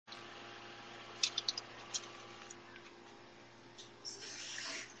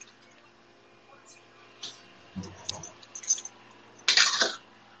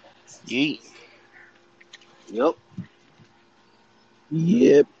Yeet. Yep.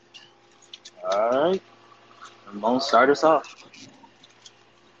 Yep. All right. Ramon, start us off.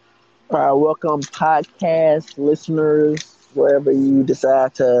 All right, welcome, podcast listeners, wherever you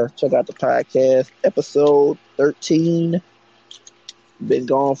decide to check out the podcast. Episode 13. Been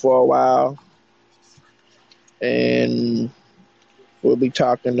going for a while, and we'll be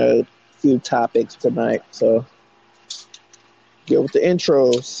talking a few topics tonight. So, get with the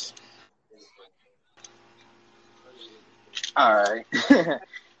intros. All right.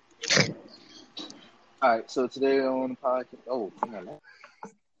 All right. So today on the podcast. Oh, man.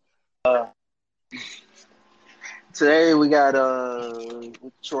 Today we got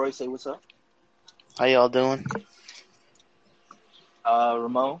Troy. Say what's up. How y'all doing?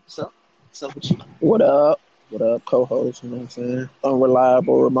 Ramon. What's up? What's up with you? What up? What up, co-host? You know what I'm saying?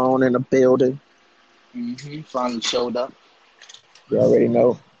 Unreliable Ramon in the building. Finally showed up. You already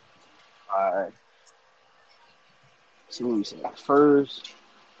know. All right. So what we said first.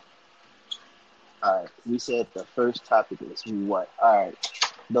 All right. We said the first topic is what? All right.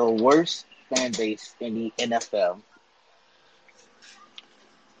 The worst fan base in the NFL.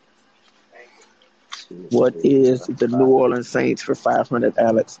 What is the New Orleans Saints for 500,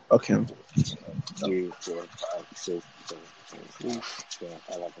 Alex? Okay. 3, 4, 5, 6, 7, 8, 9, 10,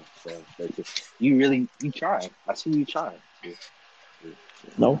 11, 12, 13. You trying. I see you trying. 2, 3,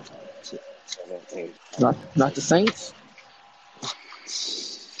 4, No. 5, 6, 7, 8, Not the Saints.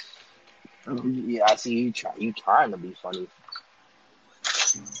 Yeah, I see you trying. You trying to be funny.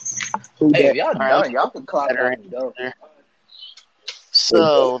 Who Hey, that? if y'all done, y'all can clock out and go.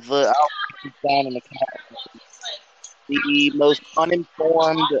 So, I'll break it down in the categories. The most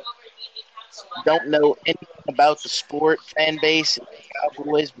uninformed, don't know anything about the sport fan base is the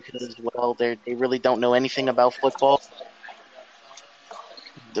Cowboys because, well, they really don't know anything about football.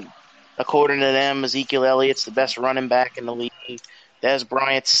 According to them, Ezekiel Elliott's the best running back in the league. Dez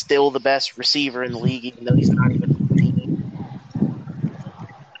Bryant's still the best receiver in the league, even though he's not even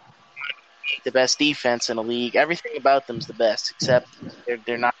the best defense in the league. Everything about them's the best, except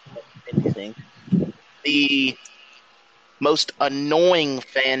they're not anything. The most annoying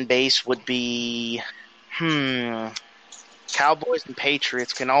fan base would be, Cowboys and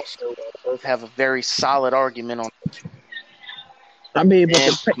Patriots can also both have a very solid argument on it. I mean, but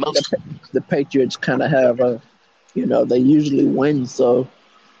the Patriots kind of have they usually win, so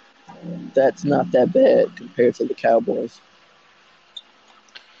that's not that bad compared to the Cowboys.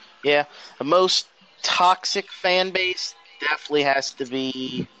 Yeah, the most toxic fan base definitely has to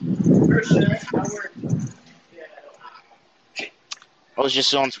be. I was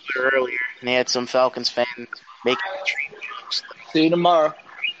just on Twitter earlier, and they had some Falcons fans making Katrina jokes. See you tomorrow.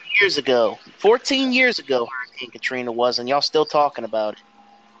 14 years ago, Hurricane Katrina was, and y'all still talking about it.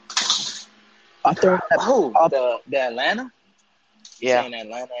 The Atlanta? Yeah. Saying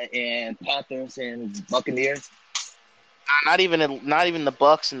Atlanta and Panthers and Buccaneers. Not even the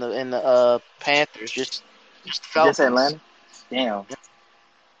Bucks and the Panthers, just Falcons. Just Atlanta. Damn.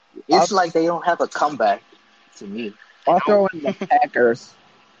 It's like they don't have a comeback to me. I'll throw in the Packers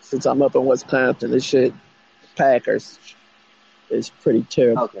since I'm up in Wisconsin. This shit, Packers is pretty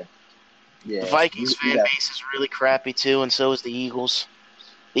terrible. Okay. Yeah. The Vikings fan base is really crappy too, and so is the Eagles.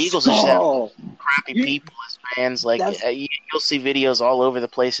 The Eagles just have crappy people as fans. Like you'll see videos all over the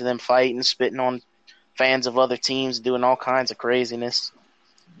place of them fighting, spitting on fans of other teams, doing all kinds of craziness.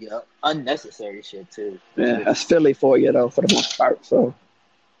 Yeah, unnecessary shit too. Yeah, that's Philly for you though, for the most part. So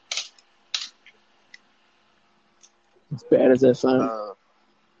as bad as that sounds.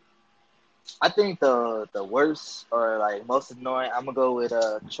 I think the worst or like most annoying, I'm gonna go with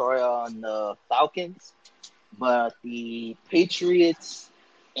Troy on the Falcons, but the Patriots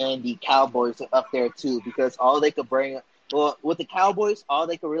and the Cowboys are up there too because all they could bring. Well, with the Cowboys, all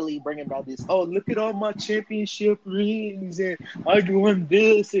they could really bring about is, look at all my championship rings, and I won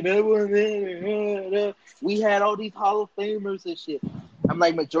this, and I won that. We had all these Hall of Famers and shit. I'm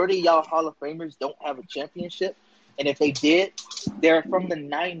like, majority of y'all Hall of Famers don't have a championship, and if they did, they're from the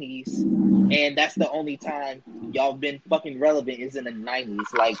 90s, and that's the only time y'all been fucking relevant is in the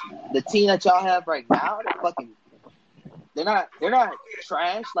 90s. Like, the team that y'all have right now, they're not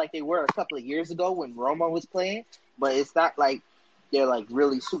trash like they were a couple of years ago when Roma was playing. But it's not like they're like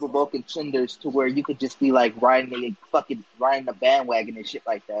really Super Bowl contenders to where you could just be like riding the bandwagon and shit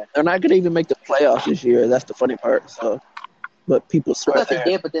like that. They're not gonna even make the playoffs this year. That's the funny part. So, but people swear I thought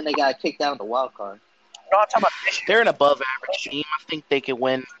they did, but then they got kicked out of the wild card. No, I'm talking about they're an above average team. I think they could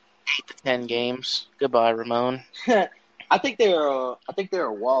win 8 to 10 games. Goodbye, Ramon. I think they're a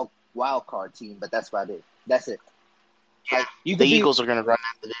wild card team, but that's about it. That's it. Yeah, the Eagles are gonna run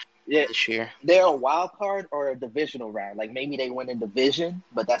that division. this year. They're a wild card or a divisional round. Like maybe they win in division,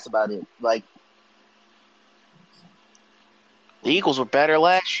 but that's about it. Like the Eagles were better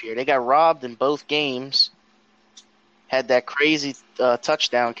last year. They got robbed in both games. Had that crazy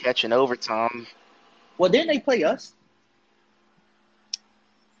touchdown catch in overtime. Well, didn't they play us?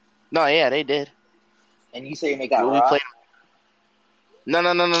 No, yeah, they did. And you saying they got robbed? No.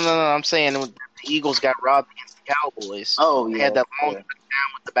 I'm saying the Eagles got robbed against the Cowboys. Oh, yeah. They had that long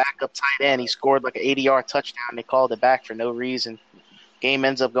touchdown with the backup tight end. He scored like an 80-yard touchdown. They called it back for no reason. Game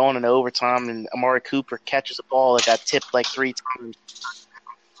ends up going into overtime, and Amari Cooper catches a ball that got tipped like 3 times.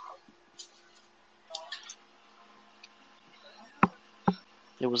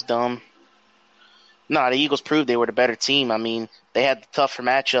 It was dumb. No, the Eagles proved they were the better team. I mean, they had the tougher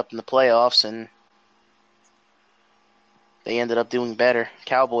matchup in the playoffs, and they ended up doing better.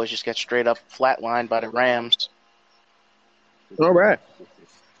 Cowboys just got straight up flatlined by the Rams. All right.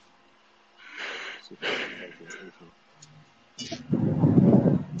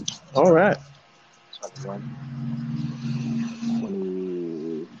 All right.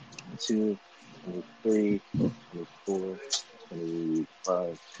 22, 23, 24,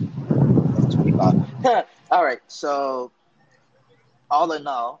 25, 25. All right, so all in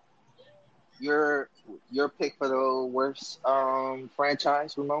all, your pick for the worst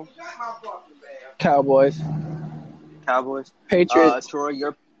franchise, Ramon? Cowboys. Patriots. Troy,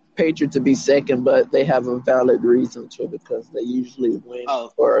 your Patriots to be second, but they have a valid reason to because they usually win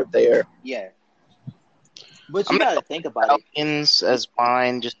or they're But you gotta think about Falcons as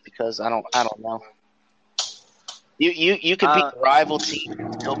mine just because I don't know. You could beat a rival team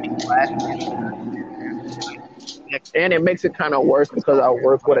and still be flat. And it makes it kind of worse because I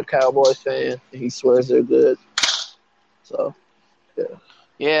work with a Cowboys fan and he swears they're good. So,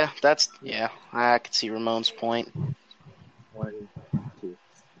 yeah. I could see Ramon's point. 1, 2.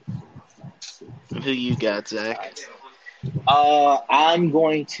 Who you got, Zach? I'm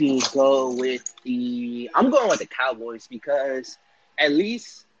going to go with the Cowboys because at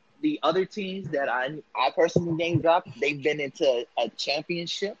least the other teams that I personally name dropped, they've been into a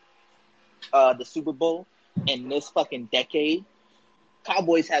championship, the Super Bowl, in this fucking decade.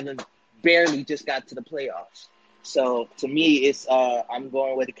 Cowboys haven't barely just got to the playoffs. So to me, it's I'm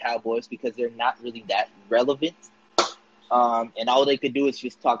going with the Cowboys because they're not really that relevant. And all they could do is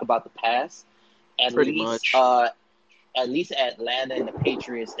just talk about the past. At least Atlanta and the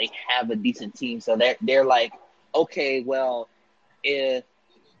Patriots, they have a decent team. So they're like, okay, well, if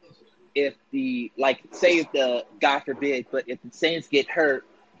God forbid, but if the Saints get hurt,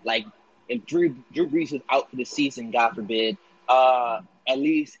 like if Drew Brees is out for the season, God forbid, at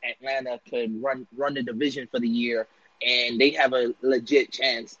least Atlanta could run the division for the year, and they have a legit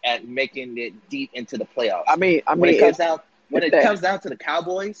chance at making it deep into the playoffs. When it comes down to the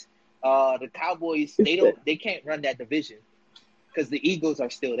Cowboys, they can't run that division because the Eagles are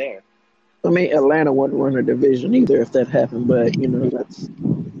still there. Atlanta wouldn't run a division either if that happened, but that's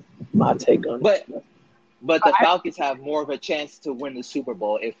my take on it. But the Falcons have more of a chance to win the Super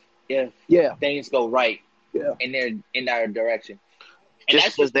Bowl if things go right in their direction. And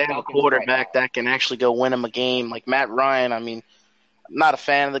just because they have a quarterback that can actually go win them a game, like Matt Ryan. I'm not a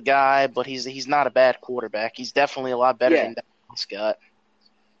fan of the guy, but he's not a bad quarterback. He's definitely a lot better than Dak Prescott.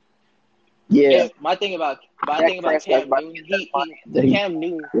 Yeah. My thing about Cam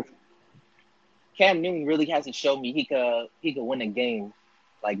Newton, Cam Newton really hasn't shown me he could win a game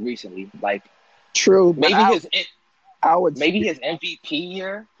like recently. Like true, maybe his MVP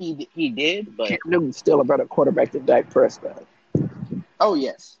year he did, but Cam Newton's still a better quarterback than Dak Prescott. Oh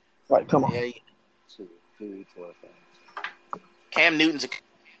yes, like come on. Yeah. 2, 3, 4, 5. Cam Newton's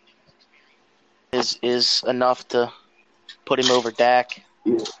is enough to put him over Dak.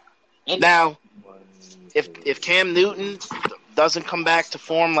 Yeah. Now, if Cam Newton doesn't come back to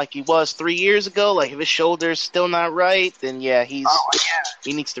form like he was 3 years ago, like if his shoulder's still not right, then he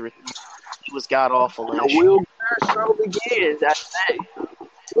needs to retire. He was god awful last year. Will Greer so begins, I say.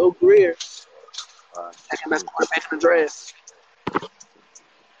 Will Greer. Second best quarterback in the draft.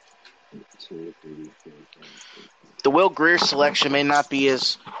 The Will Greer selection may not be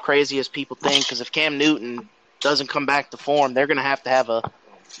as crazy as people think because if Cam Newton doesn't come back to form, they're gonna have to have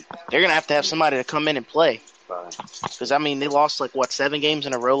somebody to come in and play. Because they lost 7 games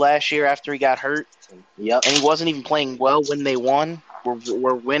in a row last year after he got hurt. Yep. And he wasn't even playing well when they won.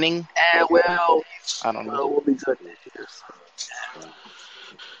 We're winning. I don't know. We'll be good this year.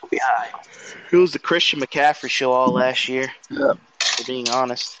 We'll be high. It was the Christian McCaffrey show all last year. Yep. For being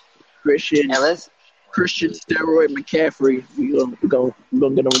honest. Christian steroid McCaffrey. We're gonna get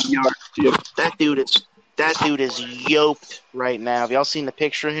him in the yard too. That dude is That dude is yoked right now. Have y'all seen the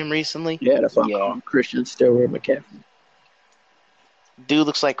picture of him recently? Yeah, that's why I call him Christian Steroid McCaffrey. Dude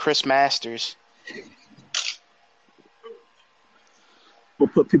looks like Chris Masters. We'll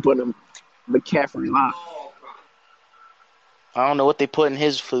put people in the McCaffrey line. I don't know what they put in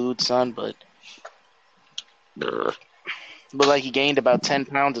his food, son, but looked like he gained about 10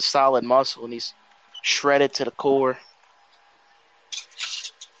 pounds of solid muscle, and he's shredded to the core.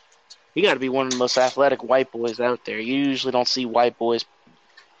 He got to be one of the most athletic white boys out there. You usually don't see white boys.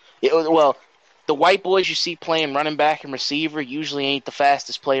 The white boys you see playing running back and receiver usually ain't the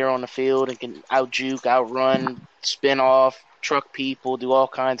fastest player on the field and can out-juke, outrun, spin off, truck people, do all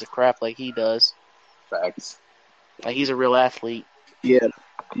kinds of crap like he does. Facts. Like, he's a real athlete. Yeah.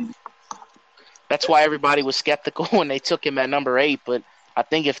 That's why everybody was skeptical when they took him at number 8, but I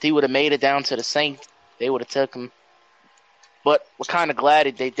think if he would have made it down to the Saints, they would have took him. But we're kind of glad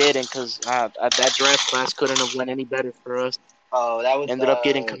that they didn't, because that draft class couldn't have went any better for us. Oh, that was ended up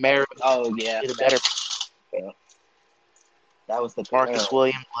getting Kamara. Oh yeah, did a better. Yeah. That was the Marcus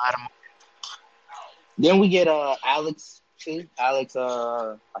Williams, Lattimore. Then we get Alex too. Alex,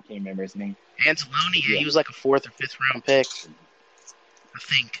 I can't remember his name. Anzalone, he was like a 4th or 5th round pick, I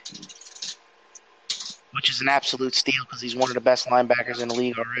think, which is an absolute steal because he's one of the best linebackers in the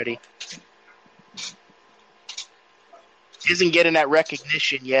league already. Isn't getting that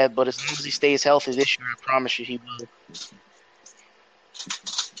recognition yet, but as long as he stays healthy this year, I promise you he will.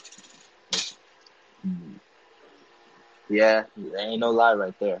 Yeah, there ain't no lie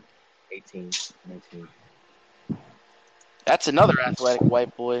right there. 18, 19. That's another athletic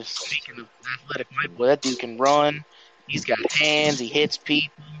white boy. Speaking of athletic white boy, that dude can run. He's got hands. He hits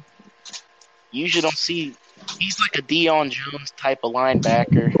people. You usually don't see. He's like a Deion Jones type of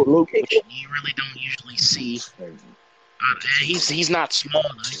linebacker, which you really don't usually see. He's not small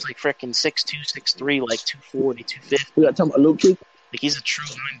though. He's like freaking 6'2", 6'3", like 240, 250. We got talking about Luke Kuechly? Like he's a true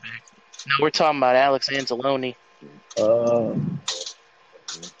linebacker. No, we're talking about Alex Anzalone. Someone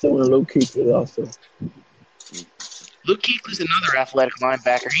Luke Kuechly also. Luke Kuechly's another athletic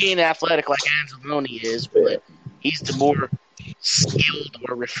linebacker. He ain't athletic like Anzalone is, but he's the more skilled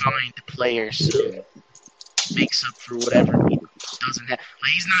or refined player, so makes up for whatever he doesn't have.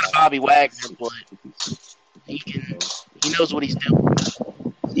 Like, he's not a Bobby Wagner, but he knows what he's doing.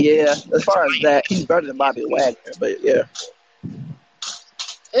 Yeah, as far as that, he's better than Bobby Wagner, but yeah.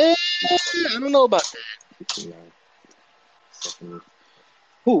 I don't know about that.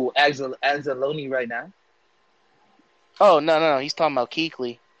 Who? Anzalone right now? Oh, no. He's talking about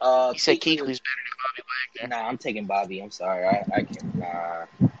Kuechly. He said Kuechly's better than Bobby Wagner. Nah, I'm taking Bobby. I'm sorry. I can't. Nah.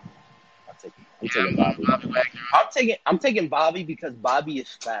 I'm taking Bobby. Wagner. I'm taking Bobby because Bobby is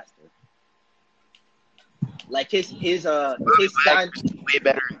faster. Like his sign, way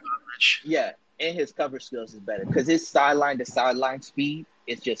better in coverage. Yeah, and his cover skills is better because his sideline to sideline speed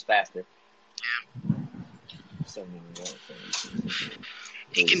is just faster. Yeah.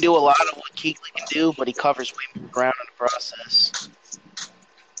 He can do a lot of what Kuechly can do, but he covers way more ground in the process.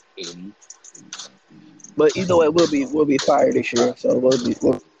 But either way, we'll be fired this year, so we'll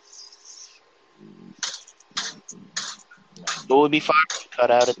be fired.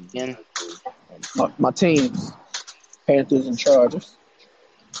 Cut out at the end. My teams, Panthers and Chargers.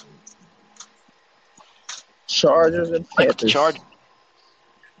 Chargers and Panthers.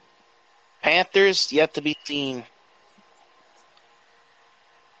 Panthers yet to be seen.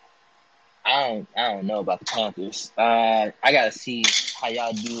 I don't know about the Panthers. I gotta see how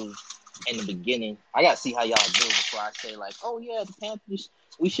y'all do in the beginning. I gotta see how y'all do before I say like, oh yeah, the Panthers.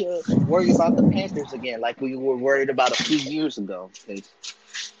 We should worry about the Panthers again, like we were worried about a few years ago.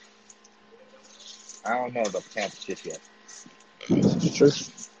 I don't know about the Panthers just yet. Sure.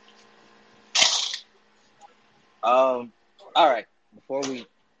 All right. Before we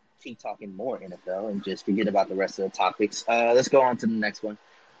keep talking more NFL and just forget about the rest of the topics, let's go on to the next one.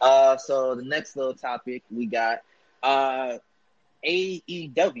 So the next little topic we got AEW,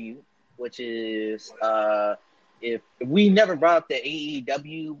 which is if we never brought up the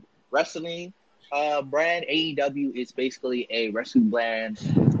AEW wrestling brand. AEW is basically a wrestling brand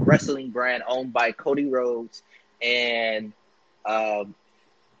owned by Cody Rhodes and the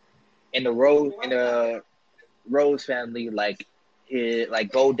Rhodes family. Like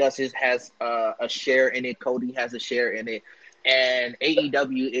Goldust has a share in it. Cody has a share in it. And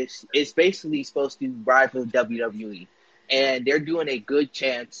AEW is basically supposed to rival WWE. And they're doing a good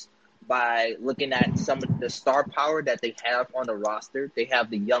chance by looking at some of the star power that they have on the roster. They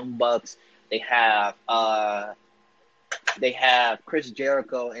have the Young Bucks. They have Chris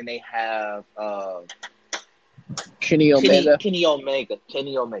Jericho, and they have Kenny Omega. Kenny Omega.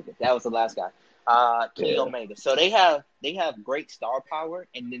 That was the last guy. Kenny Omega. So they have great star power,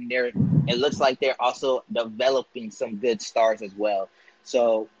 and then it looks like they're also developing some good stars as well.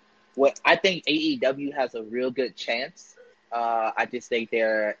 So what I think AEW has a real good chance. I just think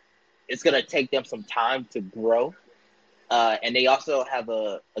it's gonna take them some time to grow. And they also have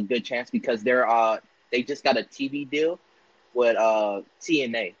a good chance because they just got a TV deal with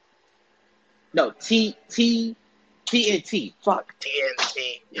TNA. No, TNT. Fuck.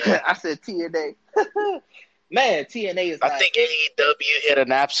 TNT. Yeah. I said TNA. Man, TNA is I think AEW hit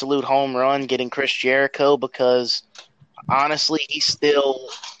an absolute home run getting Chris Jericho because honestly, he's still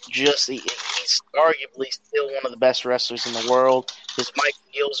he's arguably still one of the best wrestlers in the world. His mic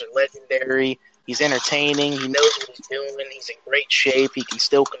skills are legendary. He's entertaining. He knows what he's doing. He's in great shape. He can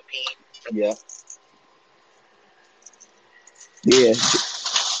still compete. Yeah. Yeah.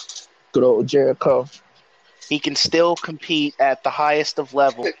 Good old Jericho. He can still compete at the highest of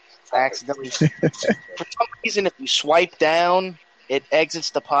levels. Accidentally. For some reason, if you swipe down, it exits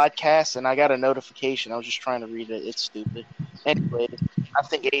the podcast, and I got a notification. I was just trying to read it. It's stupid. Anyway, I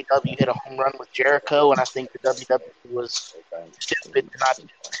think AEW hit a home run with Jericho, and I think the WWE was stupid to not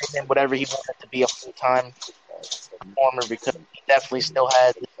pay him whatever he wanted to be a full-time performer because he definitely still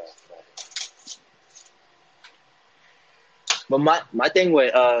had it. But my thing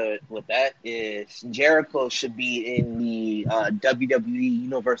with that is Jericho should be in the WWE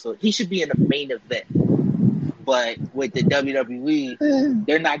Universal. He should be in the main event. But with the WWE,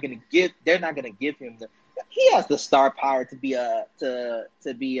 they're not gonna give him he has the star power to be a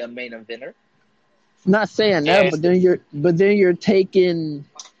main eventer. Not saying that, but then you're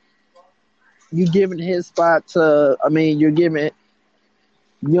giving his spot to. I mean, you're giving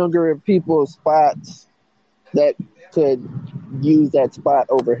younger people spots that could use that spot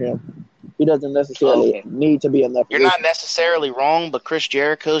over him. He doesn't necessarily need to be in that position. You're not necessarily wrong, but Chris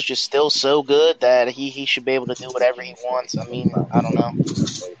Jericho's just still so good that he should be able to do whatever he wants. I mean, I don't know.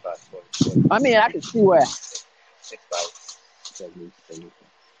 I mean, I can see where.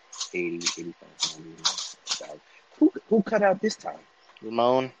 80, 85, 90, who cut out this time?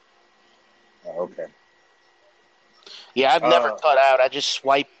 Ramon. Oh, okay. Yeah, I've never cut out. I just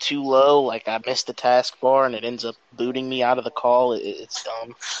swipe too low, like I missed the taskbar, and it ends up booting me out of the call. It's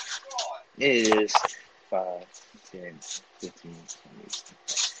dumb. It is 5, 10, 15, 20,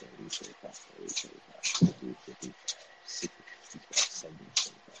 30, 35, 40, 45, 50, 50, 60, 65, 70,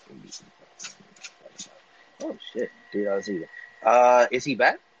 75, 80, 75, 95. Oh, shit. 3 hours either. Is he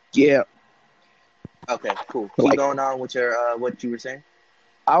back? Yeah. Okay, cool. Keep going on with your what you were saying.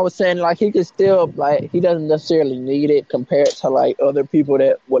 I was saying, like, he could still, like, he doesn't necessarily need it compared to, like, other people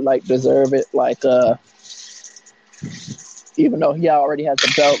that would, like, deserve it. Like, even though he already has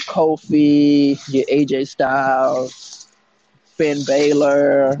the belt, Kofi, get AJ Styles, Finn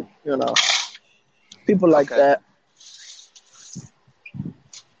Balor, people like that.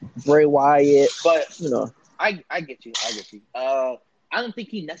 Bray Wyatt, but I get you. I don't think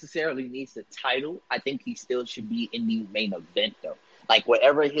he necessarily needs the title. I think he still should be in the main event though. Like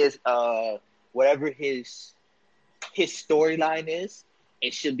whatever his storyline is,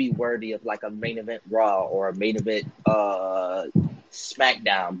 it should be worthy of like a main event Raw or a main event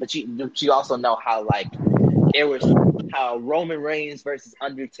SmackDown. But you also know how like it was how Roman Reigns versus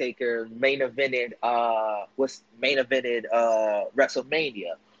Undertaker main evented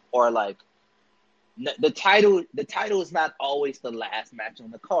WrestleMania, or like the title is not always the last match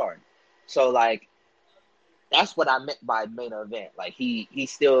on the card. So like that's what I meant by main event. Like he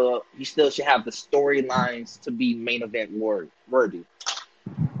still should have the storylines to be main event worthy.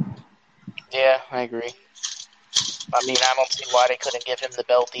 Yeah, I agree. I mean, I don't see why they couldn't give him the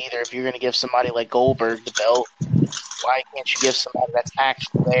belt either. If you're going to give somebody like Goldberg the belt, why can't you give somebody that's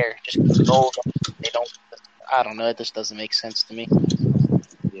actually there? Just give Gold. They don't. I don't know. It just doesn't make sense to me.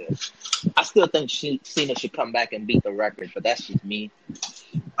 Yeah, I still think Cena should come back and beat the record, but that's just me.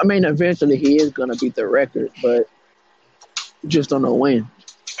 I mean, eventually he is going to beat the record, but just don't know when.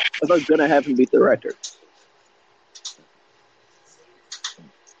 But they're going to have him beat the record.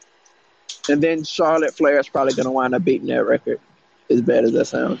 And then Charlotte Flair is probably going to wind up beating that record, as bad as that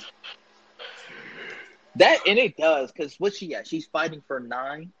sounds. And it does, because what's she at? She's fighting for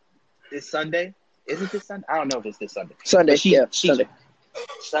 9 this Sunday. Is it this Sunday? I don't know if it's this Sunday. Sunday.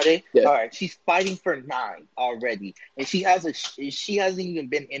 Sunday. Yeah. All right, she's fighting for 9 already, and she hasn't even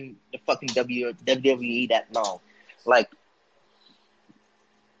been in the fucking WWE that long. Like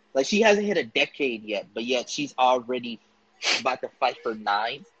she hasn't hit a decade yet, but yet she's already about to fight for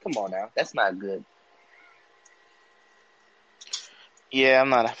 9. Come on now, that's not good. Yeah, I'm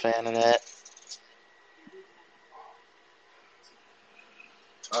not a fan of that.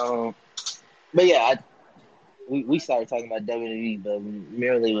 But yeah, we started talking about WWE, but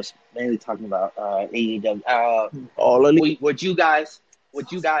merely was mainly talking about AEW. All of it. Would you guys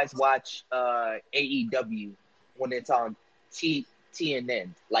watch AEW when it's on TNN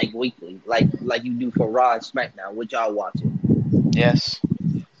like weekly, like you do for Raw and SmackDown? Would y'all watch it? Yes.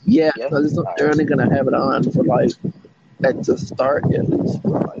 Yeah, Yes. because they're only gonna have it on for like at the start at least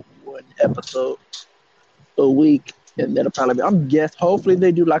for like one episode a week, and that'll probably be. I'm guess. Hopefully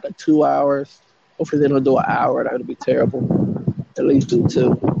they do like a 2 hours. Hopefully they don't do an hour. That would be terrible. At least do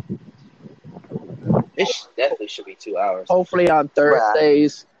 2. It definitely should be 2 hours. Hopefully on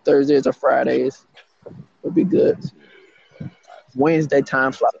Thursdays or Fridays would be good. Wednesday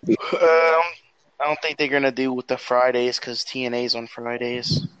time slot would be. I don't think they're gonna do with the Fridays because TNA's on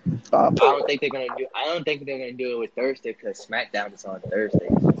Fridays. I don't think they're gonna do it with Thursday because SmackDown is on Thursday.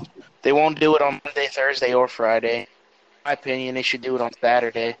 They won't do it on Monday, Thursday, or Friday. In my opinion, they should do it on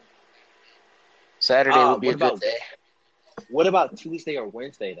Saturday. Saturday would be a good day. What about Tuesday or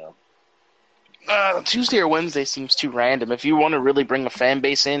Wednesday though? Tuesday or Wednesday seems too random. If you want to really bring a fan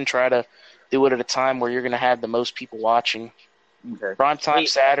base in, try to do it at a time where you're going to have the most people watching. Okay. Prime time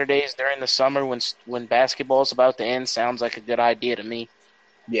Saturdays during the summer when basketball's about to end sounds like a good idea to me.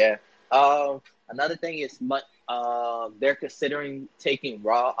 Yeah. Another thing is they're considering taking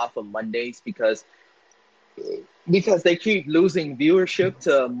Raw off of Mondays because they keep losing viewership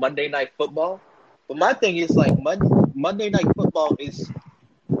to Monday Night Football. But my thing is like Monday Night Football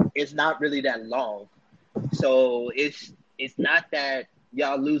is not really that long, so it's not that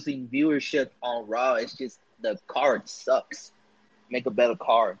y'all losing viewership on Raw. It's just the card sucks. Make a better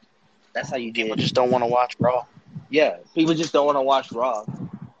card. That's how you People get. just don't want to watch Raw. Yeah, people just don't want to watch Raw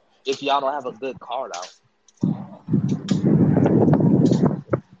if y'all don't have a good card out.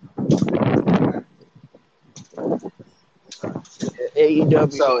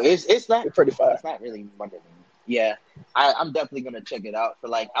 AEW. So it's not pretty fire. It's not really Monday. Yeah, I'm definitely gonna check it out for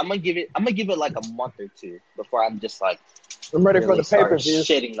like I'm gonna give it like a month or two before I'm just like I'm ready really for the pay-per-view.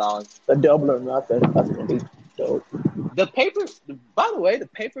 Shitting on the Double or Nothing. That's gonna be dope. By the way, the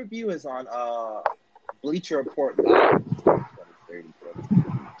pay-per-view is on Bleacher Report Live.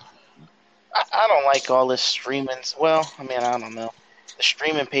 I don't like all this streaming. Well, I mean, I don't know. The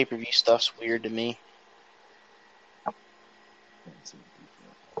streaming pay-per-view stuff's weird to me.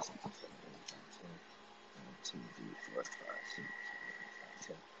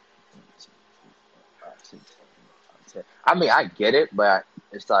 I mean, I get it, but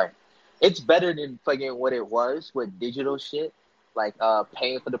it's like it's better than fucking what it was with digital shit. Like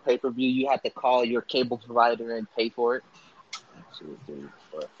paying for the pay-per-view, you have to call your cable provider and pay for it. 1, 2, 3,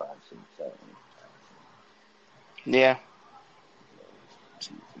 4, 5, 6, 7. Yeah.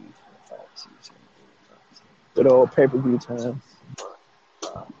 2, 3, 4, 5, 6, 7, 8, 9, 10. Good old pay-per-view times.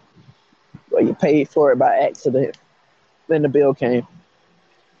 Well, you paid for it by accident. Then the bill came.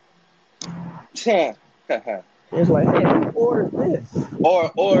 It's like, hey, who ordered this?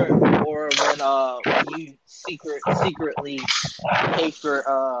 Or when you secretly pay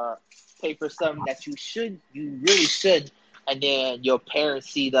for something that you really should, and then your parents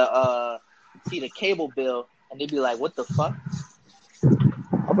see the cable bill and they be like, "What the fuck?"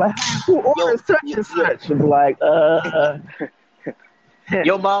 I'm like, who ordered such and such? I'm like,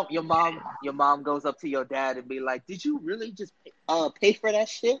 Your mom goes up to your dad and be like, "Did you really just pay for that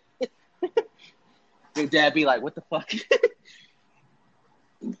shit?" Your dad be like, "What the fuck?"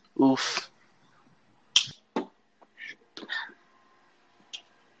 Oof.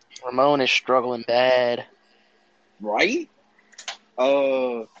 Ramon is struggling bad. Right?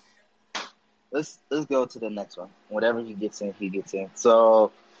 Let's go to the next one. Whatever he gets in, he gets in.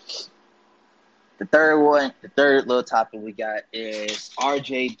 So the third little topic we got is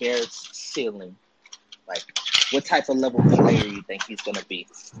RJ Barrett's ceiling. Like, what type of level player you think he's gonna be?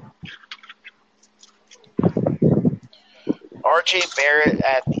 RJ Barrett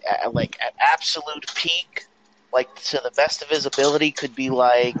at absolute peak, like to the best of his ability, could be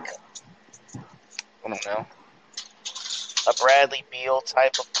like, I don't know, a Bradley Beal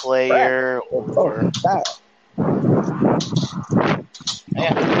type of player, or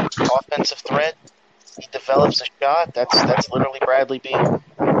yeah, offensive threat. He develops a shot. That's literally Bradley Beal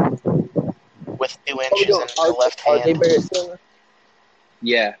with 2 inches in the left hand.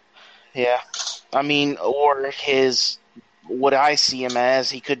 Yeah. I mean, or what I see him as,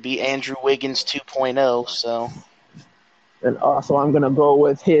 he could be Andrew Wiggins 2.0. So, and also I'm gonna go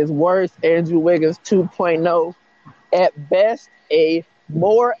with his worst, Andrew Wiggins 2.0. At best, a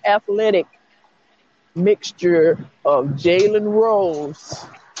more athletic mixture of Jalen Rose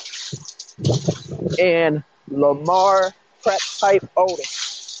and Lamar Crap type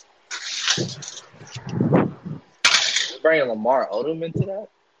Odom. Bringing Lamar Odom into that?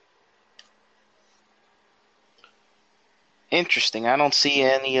 Interesting. I don't see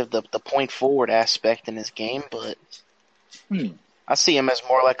any of the point forward aspect in his game, but I see him as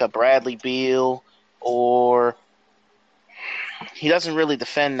more like a Bradley Beal, or he doesn't really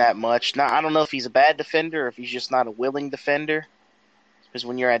defend that much. Now, I don't know if he's a bad defender or if he's just not a willing defender. Because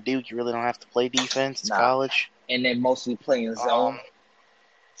when you're at Duke, you really don't have to play defense. It's college. And then mostly playing zone.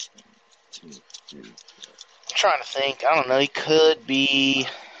 I'm trying to think. I don't know. He could be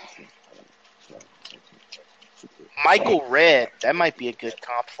Michael Redd. That might be a good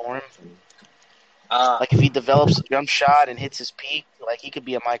comp for him. Like if he develops a jump shot and hits his peak, like he could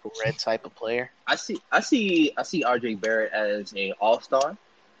be a Michael Redd type of player. I see RJ Barrett as a all-star.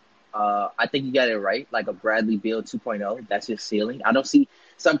 I think you got it right, like a Bradley Beal 2.0. That's his ceiling. I don't see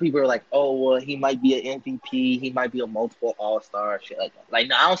some people are like, oh well, he might be an MVP, he might be a multiple all-star, shit like that. Like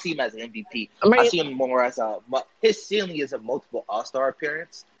no, I don't see him as an MVP. I see him more as his ceiling is a multiple all-star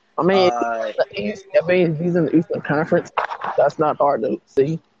appearance. I mean, if he's in the Eastern Conference, that's not hard to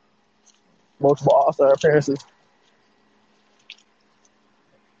see. Multiple all-star appearances.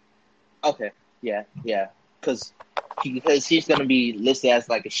 Okay, yeah, because he's gonna be listed as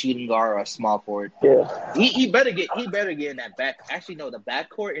like a shooting guard or a small forward. Yeah, he better get in that back. Actually, no, the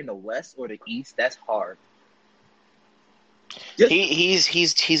backcourt in the West or the East, that's hard.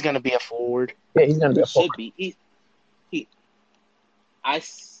 He's gonna be a forward. Yeah, he's gonna be a forward. Should be. I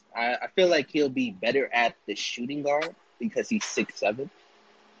feel like he'll be better at the shooting guard because he's 6'7".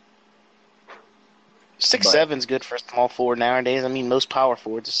 6'7" good for a small forward nowadays. I mean, most power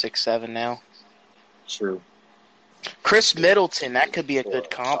forwards are 6'7" now. True. Chris Middleton, that could be a good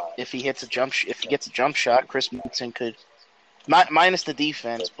comp if he hits if he gets a jump shot. Chris Middleton could, minus the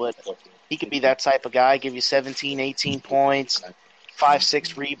defense, but he could be that type of guy. Give you 17, 18 points,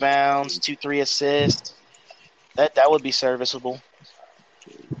 5-6 rebounds, 2-3 assists. That would be serviceable.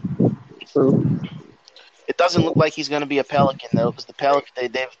 True. It doesn't look like he's going to be a Pelican, though, because the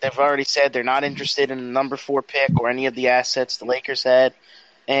Pelican they've already said they're not interested in the number 4 pick or any of the assets the Lakers had,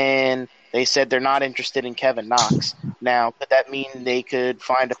 and they said they're not interested in Kevin Knox. Now, could that mean they could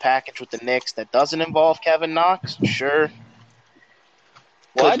find a package with the Knicks that doesn't involve Kevin Knox? Sure.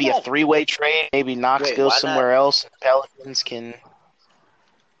 Could be a 3-way trade. Maybe Knox goes somewhere else, and Pelicans can,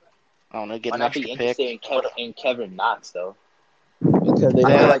 I don't know, get an extra pick. In Kevin Knox, though.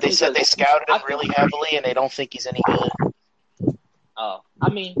 Because they said they scouted him really heavily, and they don't think he's any good. Oh, I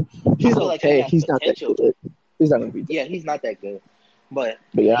mean, he's okay. He's not that good. He's not going to be. Yeah, he's not that good. But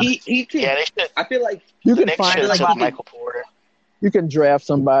yeah, he can. Yeah, they should. I feel like you can find like Michael Porter. You can draft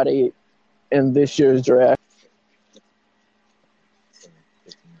somebody in this year's draft.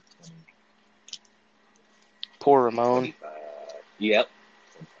 Poor Ramon. Yep.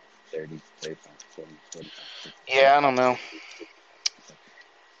 30, 35, 40, 45, 50. Yeah, I don't know.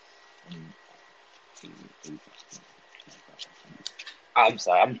 I'm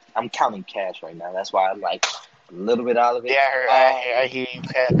sorry. I'm counting cash right now. That's why I'm like a little bit out of it. Yeah, I hear you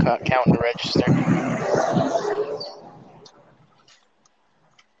counting the register.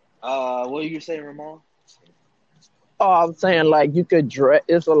 What were you saying, Ramon? Oh, I'm saying like you could draft.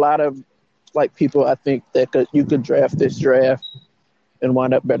 There's a lot of like people I think that you could draft this draft and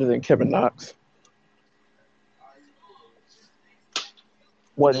wind up better than Kevin Knox.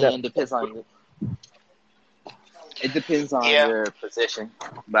 It depends on you. It depends on your position,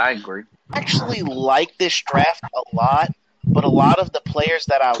 but I agree. I actually like this draft a lot, but a lot of the players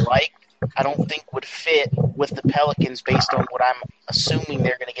that I like, I don't think would fit with the Pelicans based on what I'm assuming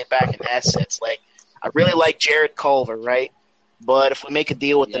they're going to get back in assets. Like, I really like Jared Culver, right? But if we make a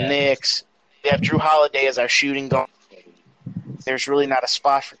deal with the Knicks, we have Drew Holiday as our shooting guard. There's really not a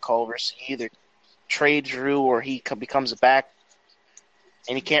spot for Culver, so you either trade Drew or he becomes a back,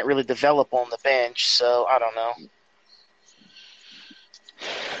 and he can't really develop on the bench, so I don't know.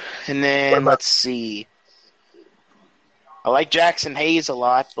 And then, let's see. I like Jackson Hayes a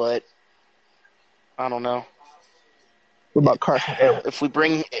lot, but I don't know. What about Carson Edwards? If we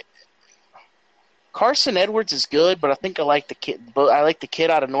bring Carson Edwards is good, but I think I like the kid. But I like the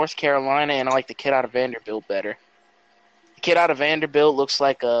kid out of North Carolina, and I like the kid out of Vanderbilt better. The kid out of Vanderbilt looks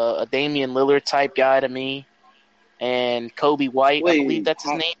like a Damian Lillard type guy to me, and Kobe White, I believe that's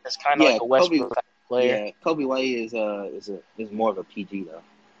his name. Is kind of like a Westbrook type player. Yeah, Kobe White is more of a PG though.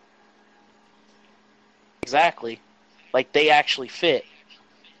 Exactly, like they actually fit.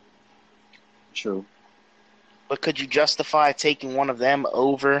 True. But could you justify taking one of them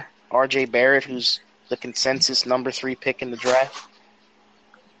over R.J. Barrett, who's the consensus number 3 pick in the draft?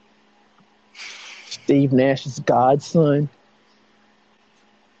 Steve Nash's godson.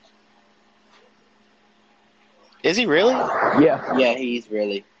 Is he really? Yeah. Yeah, he's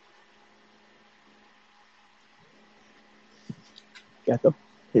really. Got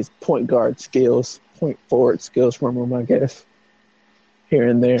his point guard skills, point forward skills from him, I guess. Here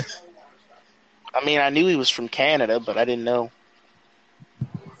and there. I mean, I knew he was from Canada, but I didn't know.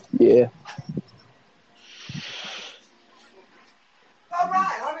 Yeah.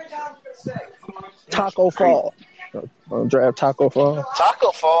 Taco Fall. I'll draft Taco Fall.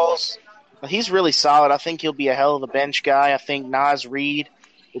 Taco Falls, he's really solid. I think he'll be a hell of a bench guy. I think Naz Reid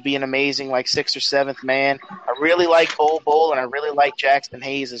will be an amazing, like, 6th or 7th man. I really like Bol and I really like Jackson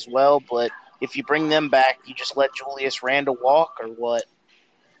Hayes as well, but if you bring them back, you just let Julius Randle walk or what?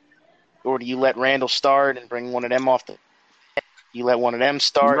 Or do you let Randle start and bring one of them off the – you let one of them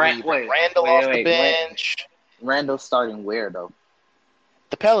start and you bring Randle off the bench? Randle's starting where, though?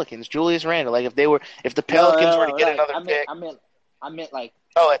 The Pelicans, Julius Randle. Like, if the Pelicans were to get another pick. I meant like.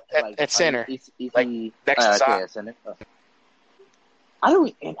 Oh, at center. Is like, he next to Zion. at center? I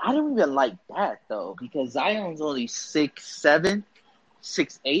don't even like that though, because Zion's only 6'7",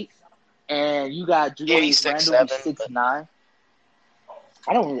 6'8", and you got Julius Randle who's 6'9".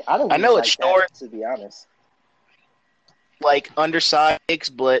 I don't. I know really it's like short, that, to be honest. Like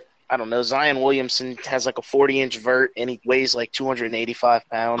undersized, but I don't know. Zion Williamson has like a 40-inch vert, and he weighs like 285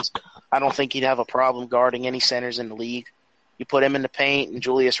 pounds. I don't think he'd have a problem guarding any centers in the league. You put him in the paint, and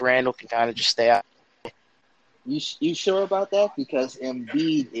Julius Randle can kind of just stay out. You sure about that? Because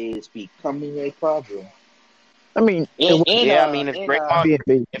Embiid is becoming a problem. I mean, if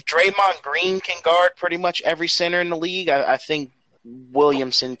Draymond Green can guard pretty much every center in the league, I think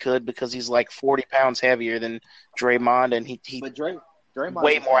Williamson could, because he's like 40 pounds heavier than Draymond, and Draymond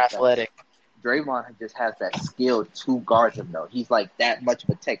way more athletic. Draymond just has that skill to guard him, though. He's like that much of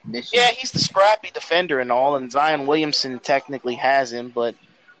a technician. Yeah, he's the scrappy defender and all, and Zion Williamson technically has him, but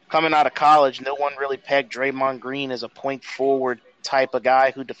coming out of college, no one really pegged Draymond Green as a point forward type of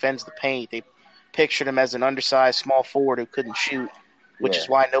guy who defends the paint. They pictured him as an undersized small forward who couldn't shoot, which is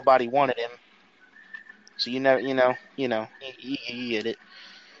why nobody wanted him. So you get it.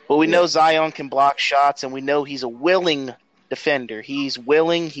 But we know Zion can block shots, and we know he's a willing defender. He's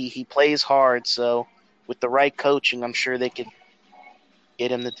willing. He plays hard. So with the right coaching, I'm sure they could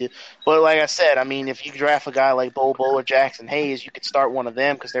get him to do. But like I said, I mean, if you draft a guy like Bol or Jackson Hayes, you could start one of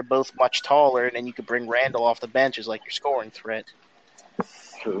them because they're both much taller, and then you could bring Randle off the bench as like your scoring threat.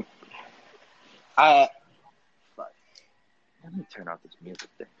 True. Let me turn off this music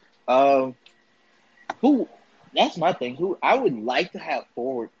thing. That's my thing. Who I would like to have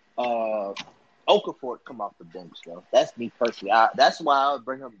forward, Okafor come off the bench though. That's me personally. That's why I would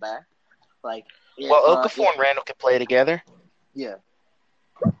bring him back. Like, Okafor and Randle could play together. Yeah.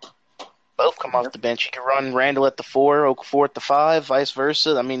 Both come off the bench. You can run Randle at the 4, Okafor at the 5, vice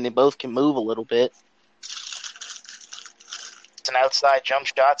versa. I mean, they both can move a little bit. It's an outside jump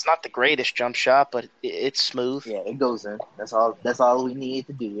shot. It's not the greatest jump shot, but it's smooth. Yeah, it goes in. That's all we need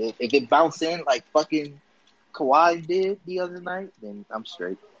to do. If it bounce in like fucking Kawhi did the other night, then I'm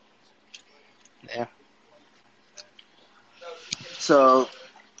straight. Yeah. So,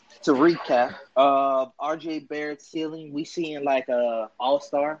 to recap, RJ Barrett's ceiling, we seeing like a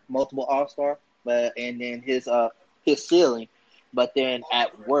all-star, multiple all-star, and then his ceiling, but then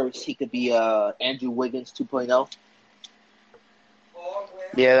at worst he could be Andrew Wiggins 2.0.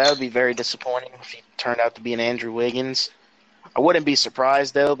 Yeah, that would be very disappointing if he turned out to be an Andrew Wiggins. I wouldn't be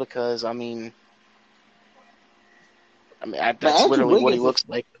surprised though, because that's literally what he looks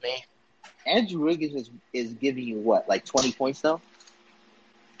like to me. Andrew Wiggins is giving you what, like 20 points though?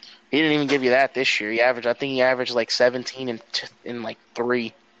 He didn't even give you that this year. I think he averaged like 17 in like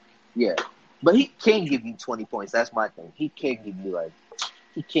 3. Yeah, but he can give you 20 points. That's my thing. He can give you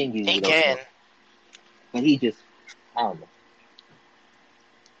He can. But he just, I don't know.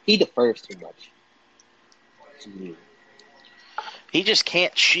 He defers too much to me. He just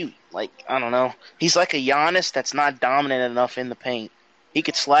can't shoot. Like, I don't know. He's like a Giannis that's not dominant enough in the paint. He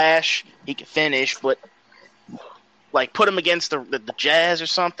could slash, he could finish, but like put him against the Jazz or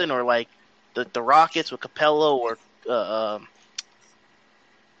something, or like the Rockets with Capello or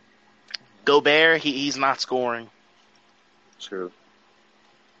Gobert, he's not scoring. True.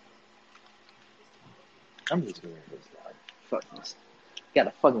 I'm just getting this guy. Fuck this. Got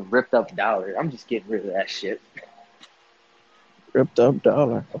a fucking ripped up dollar. I'm just getting rid of that shit. Ripped up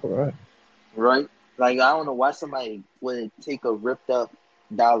dollar. All right. Right? Like, I don't know why somebody would take a ripped up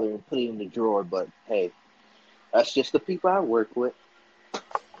dollar and put it in the drawer, but hey, that's just the people I work with.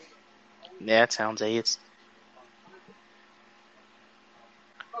 Yeah, it sounds AIDS.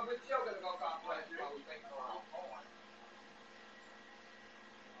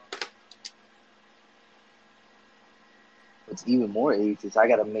 it's even more ages. I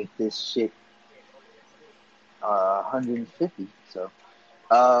gotta make this shit 150. So,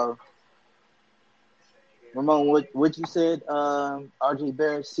 Ramon, what you said? RJ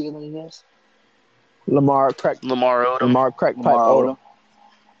Barrett's ceiling is Lamar Odom. Lamar crack pipe Odom.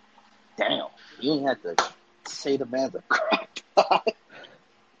 Damn, you didn't have to say the man's a crack.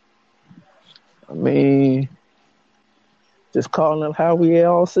 I mean, just calling it how we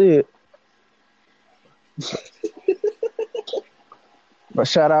all see it. But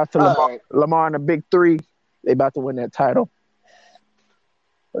shout out to Lamar and the Big Three. They about to win that title.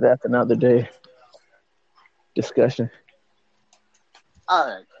 But that's another day discussion. All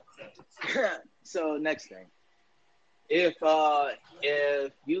right. So next thing, if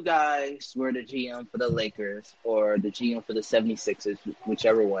you guys were the GM for the Lakers or the GM for the 76ers,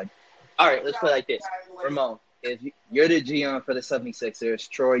 whichever one. All right, let's put it like this. Ramon, if you're the GM for the 76ers,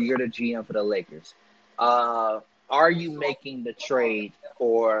 Troy, you're the GM for the Lakers. Are you making the trade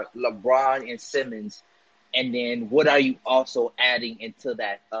for LeBron and Simmons? And then what are you also adding into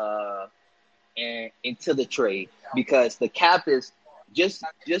that and into the trade? Because the cap is just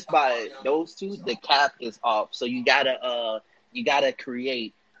by those two, the cap is off. So you gotta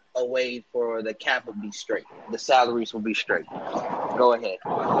create a way for the cap to be straight. The salaries will be straight. Go ahead.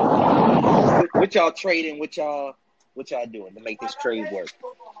 What y'all trading? What y'all doing to make this trade work?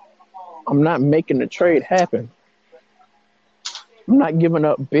 I'm not making the trade happen. I'm not giving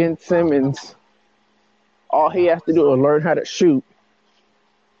up Ben Simmons. All he has to do is learn how to shoot,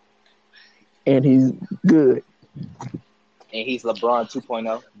 and he's good. And he's LeBron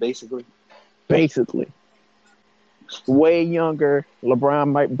 2.0, basically. Basically. Way younger.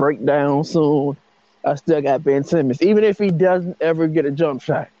 LeBron might break down soon. I still got Ben Simmons. Even if he doesn't ever get a jump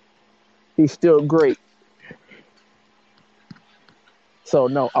shot, he's still great. So,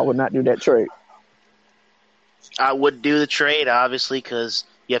 no, I would not do that trade. I would do the trade, obviously, because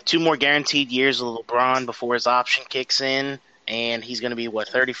you have 2 more guaranteed years of LeBron before his option kicks in, and he's going to be,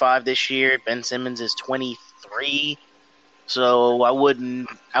 35 this year? Ben Simmons is 23. So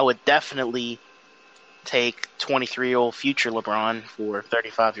I would definitely take 23-year-old future LeBron for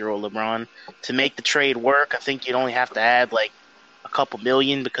 35-year-old LeBron. To make the trade work, I think you'd only have to add like a couple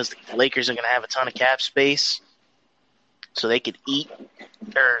million because the Lakers are going to have a ton of cap space. So they could eat,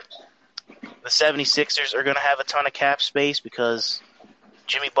 or the 76ers are going to have a ton of cap space because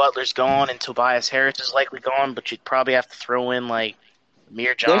Jimmy Butler's gone and Tobias Harris is likely gone, but you'd probably have to throw in like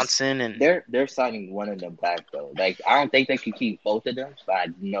Amir Johnson and they're signing one of them back though. Like I don't think they could keep both of them, but I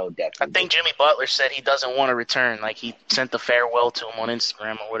know definitely. I think Jimmy Butler said he doesn't want to return. Like he sent the farewell to him on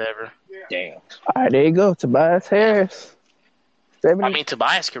Instagram or whatever. Damn. All right, there you go, Tobias Harris. I mean,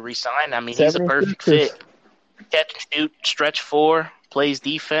 Tobias could resign. I mean, he's a perfect fit. Catch and shoot, stretch 4, plays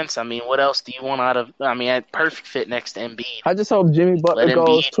defense. I mean, what else do you want out of? I mean, a perfect fit next to Embiid. I just hope Jimmy Butler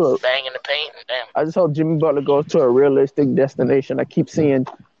goes to a bang in the paint. Damn. I just hope Jimmy Butler goes to a realistic destination. I keep seeing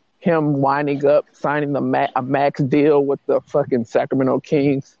him winding up signing a max deal with the fucking Sacramento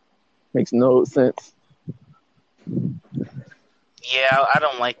Kings. Makes no sense. Yeah, I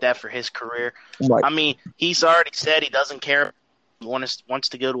don't like that for his career. I mean, he's already said he doesn't care. He wants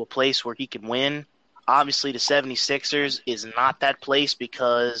to go to a place where he can win. Obviously, the 76ers is not that place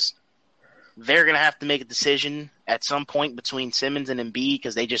because they're going to have to make a decision at some point between Simmons and Embiid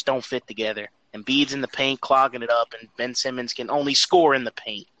because they just don't fit together. Embiid's in the paint, clogging it up, and Ben Simmons can only score in the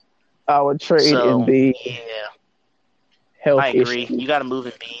paint. I would trade Embiid. Yeah. I agree. You got to move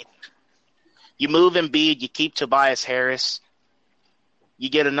Embiid. You move Embiid, you keep Tobias Harris. You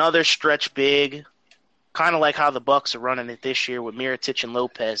get another stretch big, kind of like how the Bucks are running it this year with Mirotic and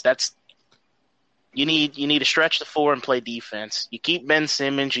Lopez. You need to stretch the 4 and play defense. You keep Ben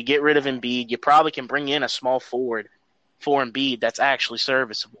Simmons. You get rid of Embiid. You probably can bring in a small forward for Embiid that's actually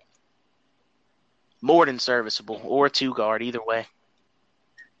serviceable. More than serviceable. Or a 2-guard, either way.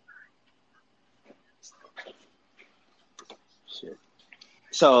 Shit.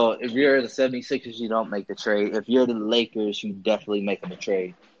 So, if you're the 76ers, you don't make the trade. If you're the Lakers, you definitely making the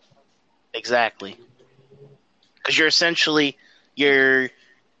trade. Exactly. Because you're essentially you're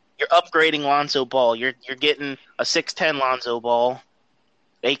upgrading Lonzo Ball. You're getting a 6'10" Lonzo Ball,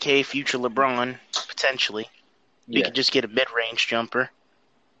 a.k.a. future LeBron, potentially. You could just get a mid-range jumper.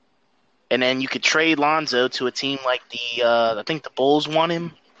 And then you could trade Lonzo to a team like I think the Bulls want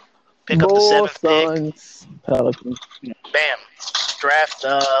him. Pick up the 7th pick. Pelicans. Bam. Draft,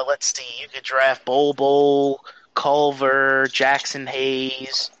 let's see, you could draft Bol, Culver, Jackson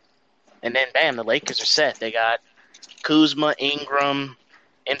Hayes. And then, bam, the Lakers are set. They got Kuzma, Ingram,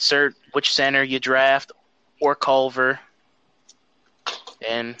 insert which center you draft, or Culver.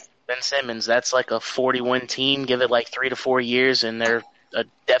 And Ben Simmons, that's like a 40-win team. Give it like 3 to 4 years, and they're a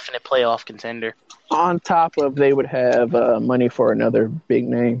definite playoff contender. On top of, they would have money for another big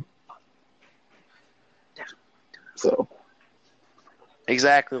name. So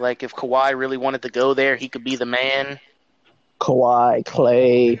exactly, like if Kawhi really wanted to go there, he could be the man. Kawhi,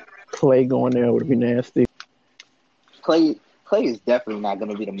 Clay going there would be nasty. Clay is definitely not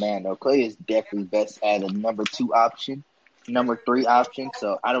going to be the man, though. Clay is definitely best at a number 2 option, number 3 option,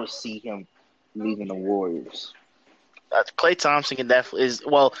 so I don't see him leaving the Warriors. Klay Thompson can definitely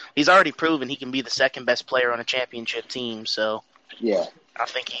he's already proven he can be the second best player on a championship team, so yeah, I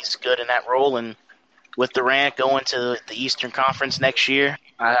think he's good in that role. And with Durant going to the Eastern Conference next year,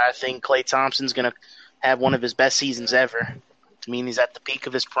 I think Klay Thompson's going to have one of his best seasons ever. I mean, he's at the peak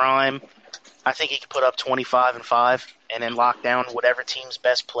of his prime. I think he could put up 25 and 5 and then lock down whatever team's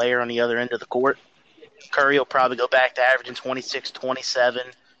best player on the other end of the court. Curry will probably go back to averaging 26, 27,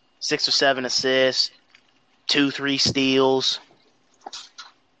 6 or 7 assists, 2-3 steals,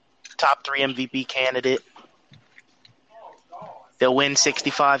 top 3 MVP candidate. They'll win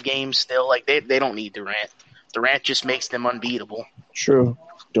 65 games still. Like they don't need Durant. Durant just makes them unbeatable. True.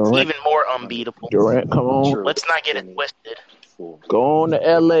 Durant, even more unbeatable. Durant, come on. True. Let's not get it twisted. Go on to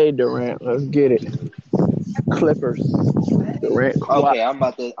LA, Durant. Let's get it. Clippers. Durant. Kawhi. Okay,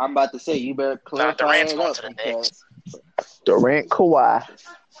 I'm about to say you better clarify Durant's it going up to the because Durant, Kawhi.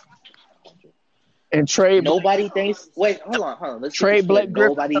 And trade. nobody thinks. Wait, hold on. Let's trade Blake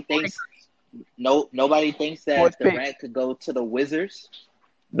Griffin. Nobody thinks that Fourth pick. Durant could go to the Wizards.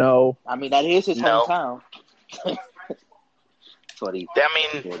 No. I mean, that is his No. hometown. I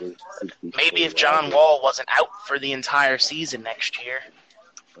mean, maybe if John Wall wasn't out for the entire season next year,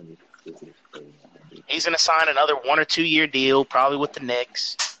 he's going to sign another 1 or 2 year deal, probably with the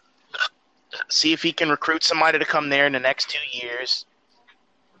Knicks. See if he can recruit somebody to come there in the next 2 years.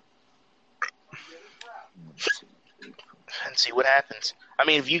 And see what happens. I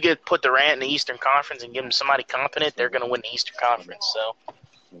mean, if you put Durant in the Eastern Conference and give him somebody competent, they're going to win the Eastern Conference. So,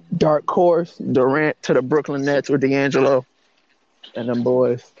 Dark horse, Durant to the Brooklyn Nets with D'Angelo and them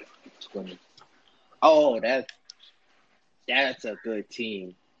boys. Oh, that's a good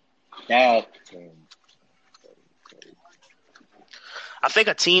team. That team. I think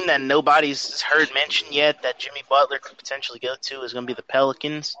a team that nobody's heard mentioned yet that Jimmy Butler could potentially go to is going to be the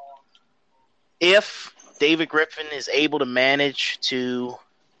Pelicans. If David Griffin is able to manage to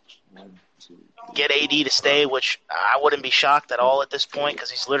get AD to stay, which I wouldn't be shocked at all at this point because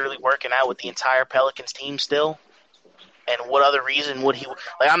he's literally working out with the entire Pelicans team still. And what other reason would he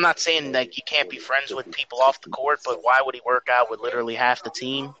 – like, I'm not saying that you can't be friends with people off the court, but why would he work out with literally half the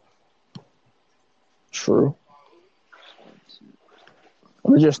team? True.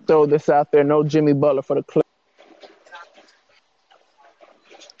 Let me just throw this out there. No Jimmy Butler for the Clippers.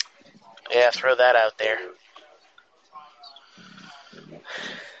 Yeah, throw that out there.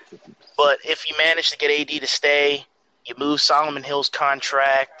 But if you manage to get AD to stay, you move Solomon Hill's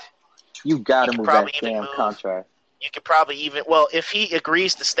contract. You got to move that damn contract. You could probably even – well, if he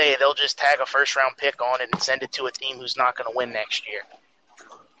agrees to stay, they'll just tag a first-round pick on it and send it to a team who's not going to win next year.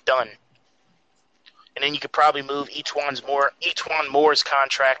 Done. And then you could probably move each one Moore's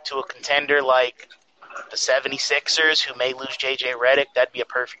contract to a contender like the 76ers, who may lose J.J. Redick. That'd be a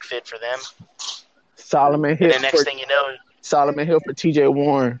perfect fit for them. Solomon Hill. And the next thing you know – Solomon Hill for T.J.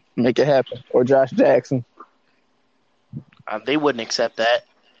 Warren. Make it happen. Or Josh Jackson. They wouldn't accept that.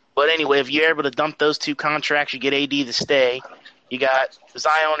 But anyway, if you're able to dump those 2 contracts, you get AD to stay. You got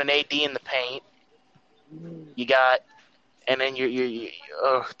Zion and AD in the paint. You got – and then the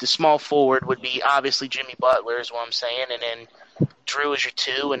small forward would be obviously Jimmy Butler is what I'm saying. And then Drew is your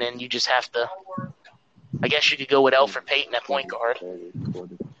 2. And then you just have to – I guess you could go with Elfrid Payton at point guard.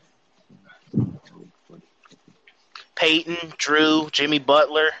 Payton, Drew, Jimmy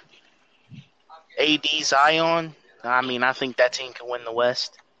Butler, AD, Zion. I mean, I think that team can win the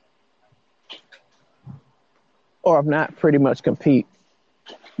West. Or if not, pretty much compete.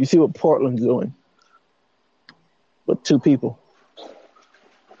 You see what Portland's doing with 2 people.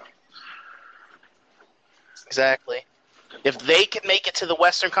 Exactly. If they could make it to the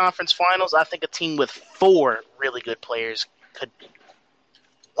Western Conference Finals, I think a team with 4 really good players could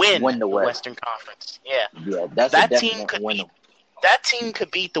win the Western Conference. Yeah, that team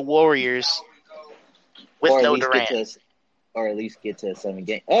could beat the Warriors with no Durant. Or at least get to 7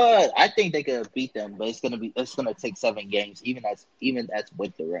 games. I think they could beat them, but it's gonna take 7 games, even that's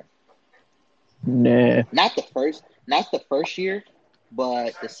with Durant. Nah. Not the first year,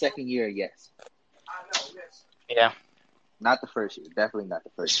 but the second year, yes. Yeah. Not the first year. Definitely not the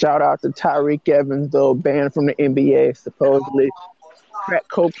first year. Shout out to Tyreek Evans, though, banned from the NBA, supposedly. crack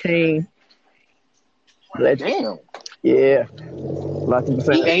cocaine legend. Damn. Yeah, a lot of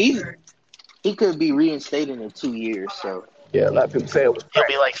people say. He could be reinstated in 2 years. So Yeah, a lot of people say it was He'll crack.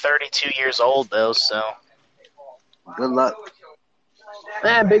 be like 32 years old though, so good luck.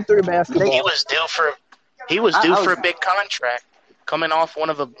 Man, Big Three basketball. He was due for a big contract. Coming off one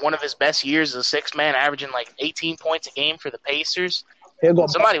of his best years as a sixth man, averaging like 18 points a game for the Pacers.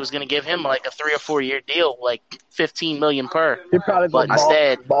 Somebody was going to give him like a 3 or 4 year deal, like $15 million per. He probably but gonna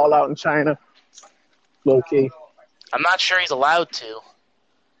instead ball out in China. Low key. I'm not sure he's allowed to.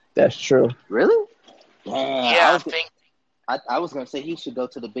 That's true. Really? Yeah, I think. I was going to say he should go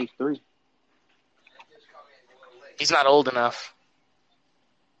to the Big Three. He's not old enough.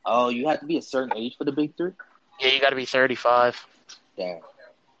 Oh, you have to be a certain age for the Big Three? Yeah, you got to be 35. Damn.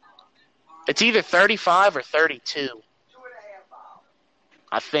 It's either 35 or 32.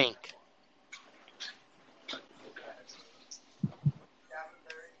 I think.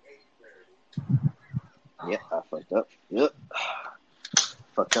 Yeah, I fucked up. Yep.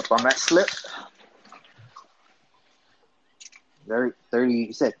 Fucked up on that slip. 30,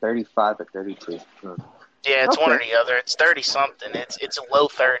 you said 35 or 32. Yeah, it's one or the other. It's 30-something. It's a low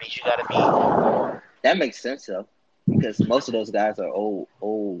 30s you got to be. That makes sense, though, because most of those guys are old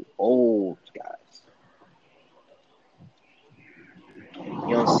guys.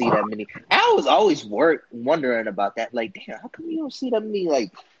 You don't see that many. I was always wondering about that. Like, damn, how come you don't see that many,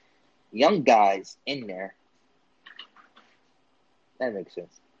 like, young guys in there? That makes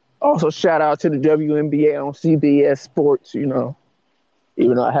sense. Also, shout out to the WNBA on CBS Sports, you know.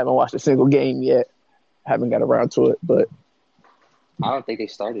 Even though I haven't watched a single game yet. Haven't got around to it, but I don't think they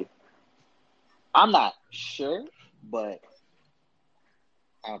started. I'm not sure, but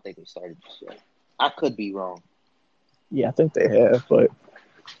I don't think they started this yet. I could be wrong. Yeah, I think they have, but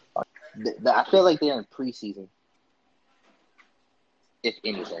I feel like they're in preseason, if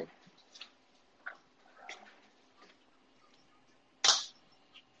anything.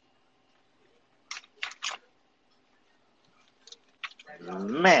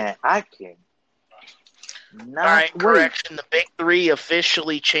 Man, I can not. All right, wait. correction. The Big Three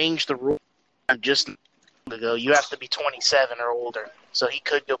officially changed the rule just ago. You have to be 27 or older, so he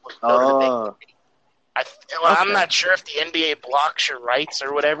could go to the Big Three. I'm not sure if the NBA blocks your rights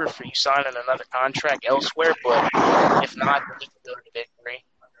or whatever for you signing another contract elsewhere, but if not, then he can go to the Big Three.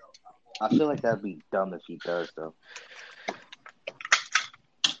 I feel like that'd be dumb if he does, though.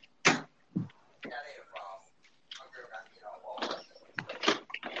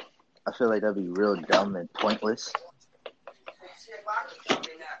 I feel like that'd be real dumb and pointless.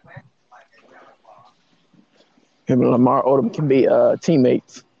 him and Lamar Odom can be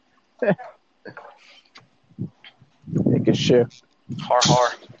teammates. They can share.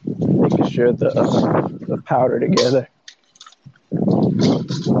 They can share the powder together.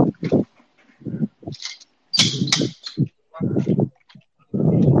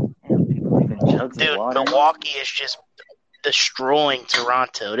 Dude, Milwaukee is just destroying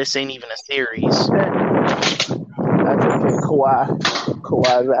Toronto. This ain't even a series. That's okay.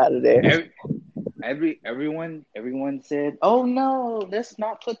 Kawhi's out of there. Everyone said, "Oh no, let's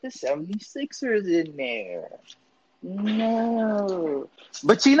not put the 76ers in there." No,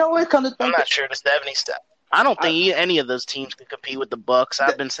 but you know what? I'm not sure the 70s. I don't think any of those teams can compete with the Bucks.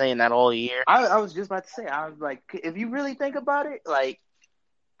 I've been saying that all year. I was just about to say, I was like, if you really think about it, like,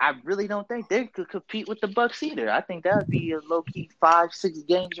 I really don't think they could compete with the Bucks either. I think that would be a low-key 5-6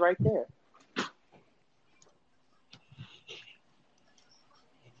 games right there.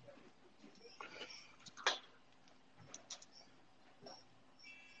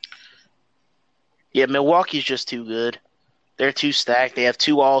 Yeah, Milwaukee's just too good. They're too stacked. They have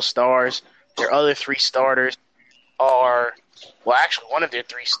 2 all-stars. Their other 3 starters are – well, actually, one of their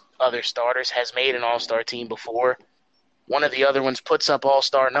 3 other starters has made an all-star team before. One of the other ones puts up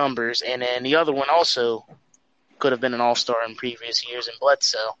all-star numbers, and then the other one also could have been an all-star in previous years in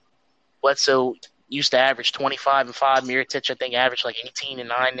Bledsoe. Bledsoe used to average 25 and 5. Mirotic, I think, averaged like 18 and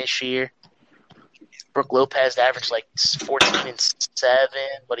 9 this year. Brook Lopez averaged like 14 and 7,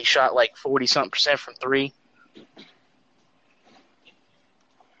 but he shot like 40-something% from 3.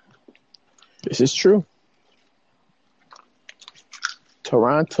 This is true.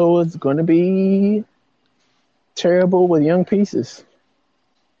 Toronto is going to be terrible with young pieces.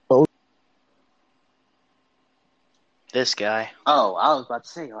 This guy. Oh, I was about to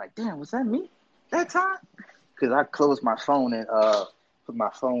say, like, damn, was that me that time? Because I closed my phone and put my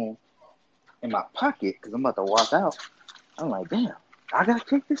phone in my pocket because I'm about to walk out. I'm like, damn, I got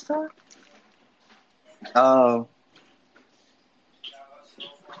kicked this time?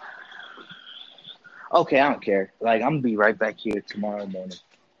 Okay, I don't care. Like, I'm gonna be right back here tomorrow morning.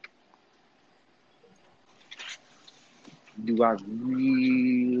 Do I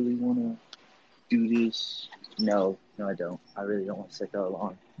really want to do this? No, I don't. I really don't want to set that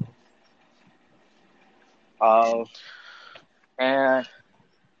alarm. And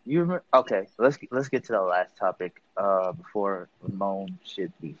okay, let's get to the last topic. Before Ramon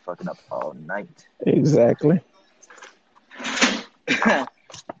should be fucking up all night. Exactly.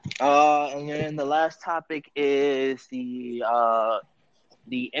 And then the last topic is the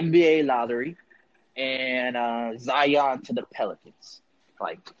NBA lottery and Zion to the Pelicans.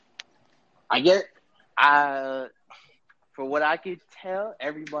 Like, for what I could tell,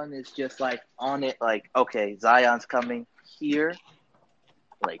 everyone is just like on it. Like, okay, Zion's coming here.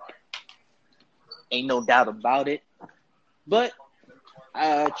 Like, ain't no doubt about it. But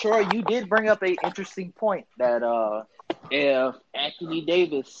Troy, you did bring up an interesting point that if Anthony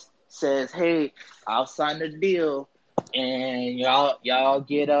Davis says, "Hey, I'll sign the deal," and y'all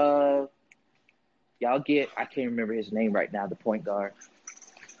get I can't remember his name right now, the point guard.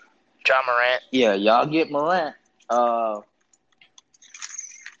 Ja Morant. Yeah, y'all get Morant.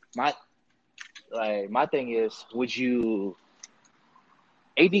 My thing is, would you?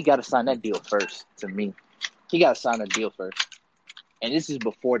 AD got to sign that deal first. To me, he got to sign the deal first, and this is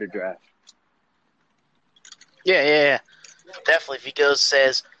before the draft. Yeah. Definitely. If he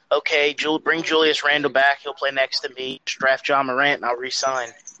says, okay, bring Julius Randle back, he'll play next to me, draft Ja Morant, and I'll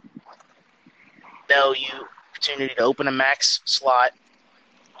re-sign. No, you opportunity to open a max slot.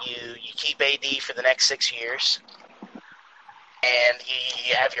 You keep AD for the next 6 years, and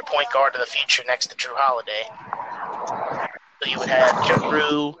you have your point guard of the future next to Drew Holiday. So you would have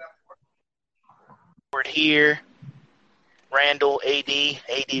Drew, Ward here, Randle, AD,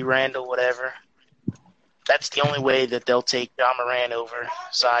 Randle, whatever. That's the only way that they'll take Ja Morant over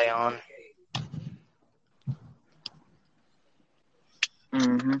Zion.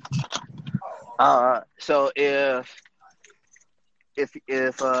 Mm-hmm. So if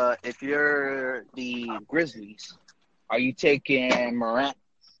you're the Grizzlies, are you taking Morant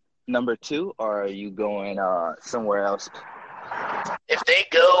number 2, or are you going somewhere else? If they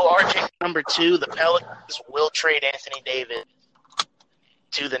go RJ number 2, the Pelicans will trade Anthony Davis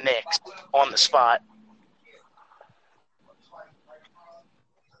to the Knicks on the spot.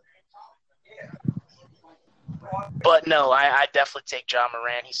 But no, I definitely take Ja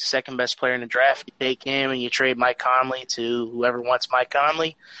Morant. He's the second best player in the draft. You take him and you trade Mike Conley to whoever wants Mike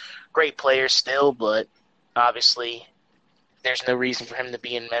Conley. Great player still, but obviously there's no reason for him to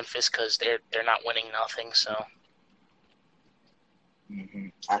be in Memphis because they're not winning nothing. So mm-hmm.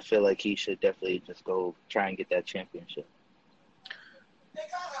 I feel like he should definitely just go try and get that championship.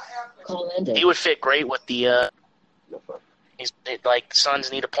 He would fit great with the. He's like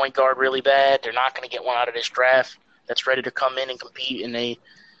Suns need a point guard really bad. They're not going to get one out of this draft that's ready to come in and compete, and they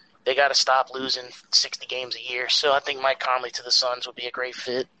got to stop losing 60 games a year. So I think Mike Conley to the Suns would be a great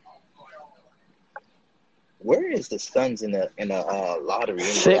fit. Where is the Suns in the lottery?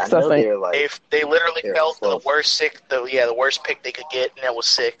 6, I think. They literally felt the worst the worst pick they could get, and that was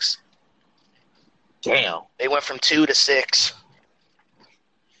 6. Damn. They went from 2 to 6.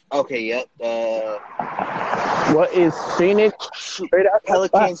 Okay. Yep. What is Phoenix?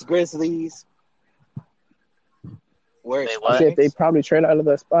 Pelicans, Grizzlies. Where is they probably trade out of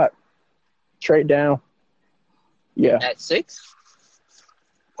that spot. Trade down. Yeah. At 6?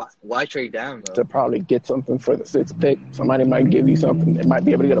 Why trade down, though? To probably get something for the 6th pick. Somebody might give you something. They might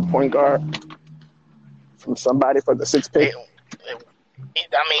be able to get a point guard from somebody for the 6th pick.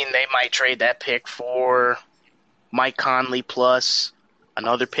 They might trade that pick for Mike Conley plus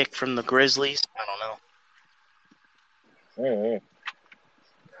another pick from the Grizzlies. I don't know. Mm-hmm.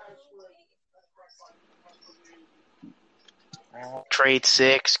 Trade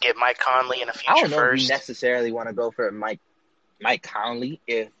 6, get Mike Conley in a future I don't know first. If you necessarily want to go for Mike Conley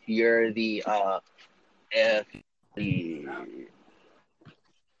if you're the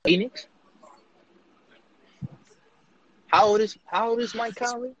Phoenix. How old is Mike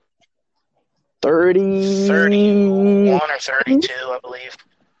Conley? 31 or 32, I believe.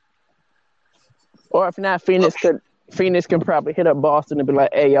 Or if not, Phoenix can probably hit up Boston and be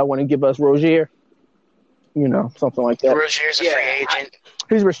like, "Hey, y'all want to give us Rozier?" You know, something like that. Rozier's a free agent.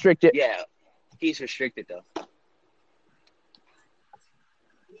 He's restricted. Yeah, he's restricted though.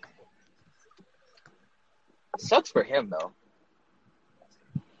 Sucks for him though,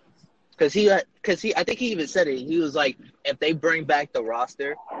 because I think he even said it. He was like, if they bring back the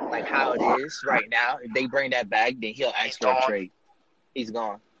roster like how it is right now, if they bring that back, then he'll ask for a trade. He's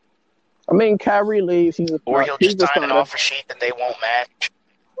gone. I mean, Kyrie leaves. Or he'll just sign an offer sheet that they won't match.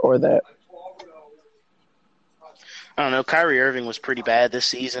 Or that. I don't know. Kyrie Irving was pretty bad this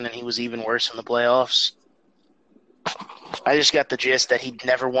season, and he was even worse in the playoffs. I just got the gist that he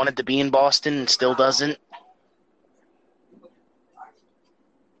never wanted to be in Boston and still doesn't.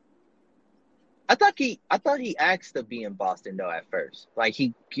 I thought he asked to be in Boston though at first. Like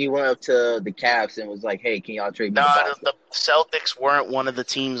he went up to the Cavs and was like, "Hey, can y'all trade me to Boston?" The Celtics weren't one of the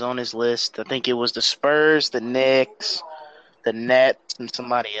teams on his list. I think it was the Spurs, the Knicks, the Nets, and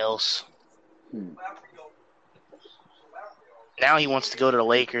somebody else. Now he wants to go to the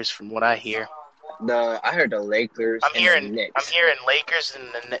Lakers, from what I hear. I heard the Lakers. I'm hearing the Knicks. I'm hearing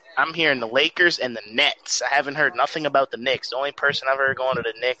the Lakers and the Nets. I haven't heard nothing about the Knicks. The only person I've heard going to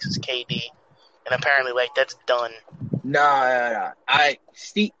the Knicks is KD, and apparently, that's done. No. Let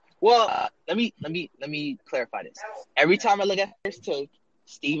me clarify this. Every time I look at First Take,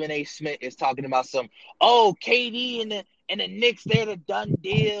 Stephen A. Smith is talking about KD and the Knicks, they're the done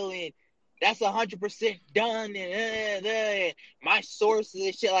deal, and that's 100% done, and my sources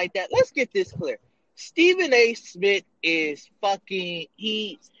and shit like that. Let's get this clear. Stephen A. Smith is fucking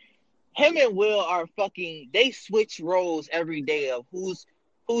him and Will are fucking. They switch roles every day of who's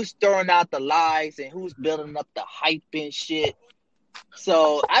throwing out the lies and who's building up the hype and shit.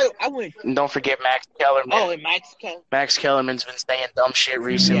 So I went. And don't forget Max Kellerman. Oh, and Max Kellerman's been saying dumb shit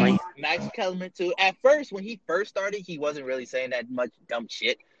recently. Yeah, Max Kellerman too. At first, when he first started, he wasn't really saying that much dumb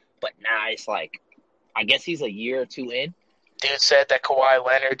shit. But now it's like, I guess he's a year or two in. Dude said that Kawhi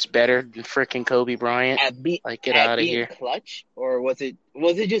Leonard's better than freaking Kobe Bryant. Get out of here. Clutch, or was it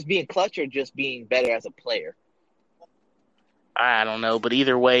just being clutch, or just being better as a player? I don't know, but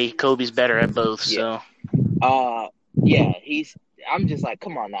either way, Kobe's better at both. Yeah. So, I'm just like,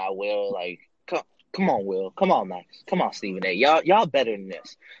 come on now, Will. Like, come on, Will. Come on, Max. Come on, Stephen A. Y'all better than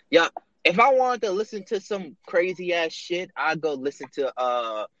this. Y'all. If I wanted to listen to some crazy ass shit, I'd go listen to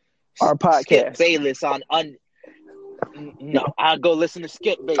our podcast. Skip Bayless on No, I'll go listen to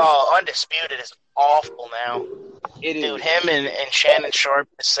Skip Bayless. Oh, Undisputed is awful now. It is. Dude, him and Shannon Sharp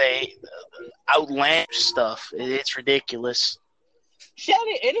say outlandish stuff. It's ridiculous.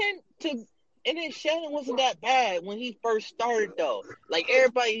 Shannon Shannon wasn't that bad when he first started though. Like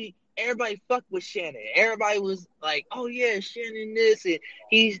everybody fucked with Shannon. Everybody was like, "Oh yeah, Shannon this," and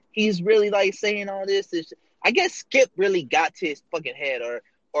he's really like saying all this. I guess Skip really got to his fucking head,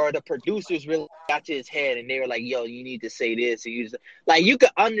 or the producers really got to his head, and they were like, "Yo, you need to say this." And you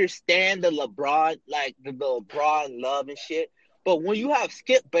could understand the LeBron love and shit, but when you have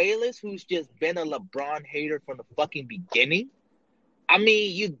Skip Bayless, who's just been a LeBron hater from the fucking beginning, I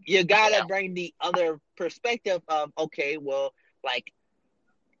mean, you gotta bring the other perspective of, okay, well, like,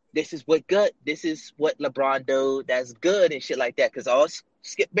 this is what LeBron do that's good and shit like that. Because all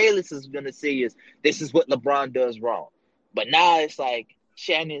Skip Bayless is gonna say is, this is what LeBron does wrong. But now it's like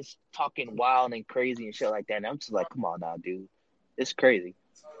Shannon's talking wild and crazy and shit like that. And I'm just like, come on now, dude. It's crazy.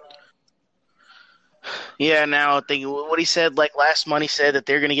 Yeah, now I think what he said, like last month, he said that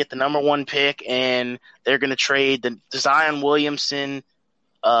they're going to get the number 1 pick and they're going to trade the Zion Williamson,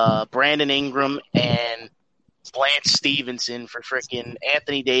 Brandon Ingram, and Lance Stevenson for freaking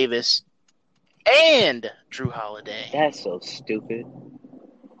Anthony Davis and Drew Holiday. That's so stupid.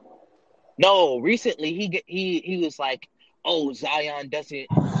 No, recently he was like, "Oh, Zion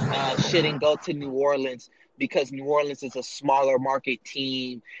shouldn't go to New Orleans because New Orleans is a smaller market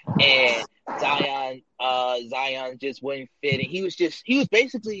team, and Zion just wouldn't fit." And he was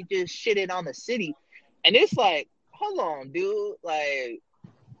basically just shitting on the city, and it's like, hold on, dude, like,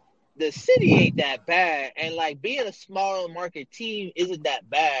 the city ain't that bad, and like being a smaller market team isn't that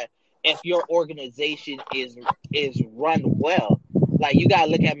bad if your organization is run well. Like, you gotta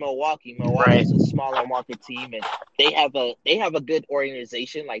look at Milwaukee. Milwaukee's a smaller market team, and they have a good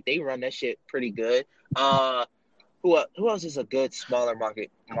organization. Like, they run that shit pretty good. Who else is a good smaller market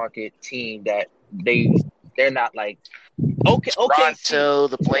team that they're not like Toronto,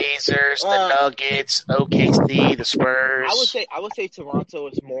 the Blazers, the Nuggets, OKC, the Spurs. I would say Toronto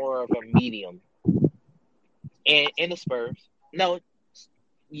is more of a medium. And the Spurs. No.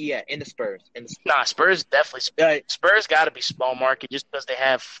 Yeah, in the Spurs. Spurs definitely. Spurs got to be small market just because they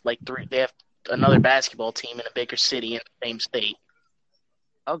have they have another basketball team in a bigger city in the same state.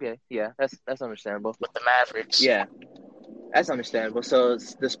 Okay, yeah, that's understandable. With the Mavericks. Yeah, that's understandable. So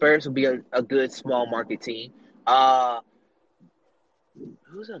the Spurs will be a good small market team.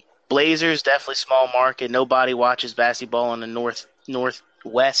 Blazers, definitely small market. Nobody watches basketball in the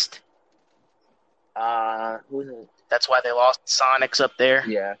northwest. Who's it? That's why they lost Sonics up there.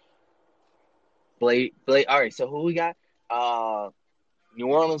 Yeah. Blade. All right, so who we got? New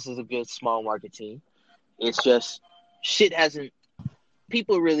Orleans is a good small market team. It's just shit hasn't.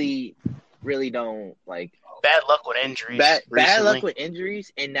 People really don't like bad luck with injuries. Bad luck with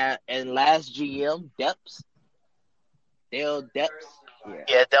injuries, and last GM Depps, Dale Depps.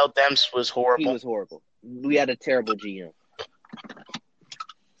 Yeah, Dell Demps was horrible. He was horrible. We had a terrible GM.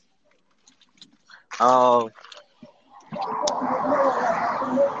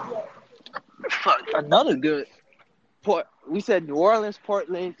 Another good we said New Orleans,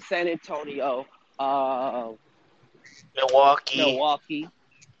 Portland, San Antonio, Milwaukee,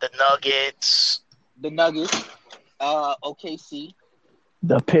 the Nuggets, OKC,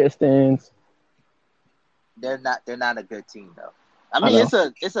 the Pistons. They're not a good team though. I mean, it's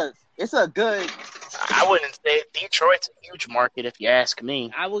a good. I wouldn't say Detroit's a huge market if you ask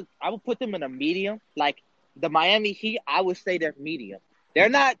me. I would put them in a medium. Like the Miami Heat, I would say they're medium. They're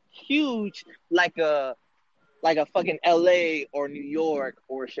not huge like a fucking LA or New York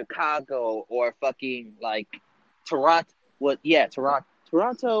or Chicago or fucking like Toronto. Toronto.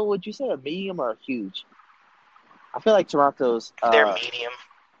 Toronto, would you say a medium or a huge? I feel like Toronto's they're medium.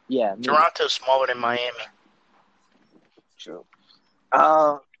 Yeah, medium. Toronto's smaller than Miami. True.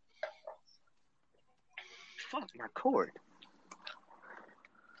 Fuck my cord.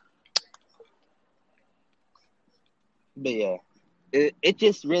 But yeah, it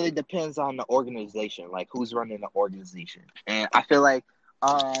just really depends on the organization, like who's running the organization. And I feel like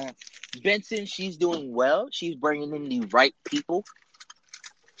Benson, she's doing well. She's bringing in the right people.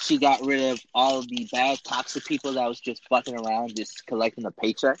 She got rid of all of the bad, toxic people that was just fucking around, just collecting a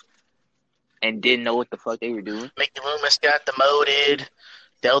paycheck and didn't know what the fuck they were doing. Mickey Loomis got demoted.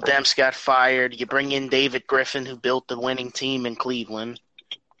 Dell Demps got fired. You bring in David Griffin, who built the winning team in Cleveland.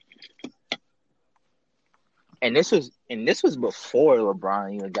 And this was before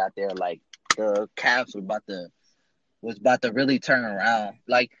LeBron even got there. Like the Cavs was about to really turn around.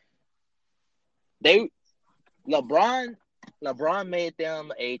 Like LeBron made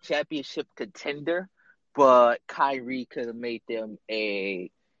them a championship contender, but Kyrie could have made them a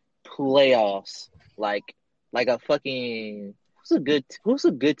playoffs like a fucking who's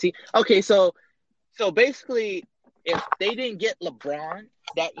a good team. Okay, so basically, if they didn't get LeBron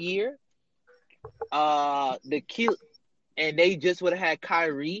that year, and they just would have had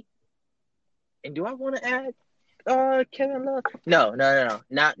Kyrie. And do I want to add Kevin Love? No,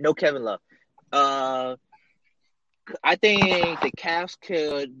 no Kevin Love. I think the Cavs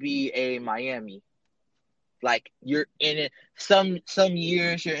could be a Miami. Like you're in it. Some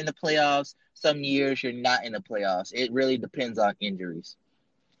years you're in the playoffs. Some years you're not in the playoffs. It really depends on injuries.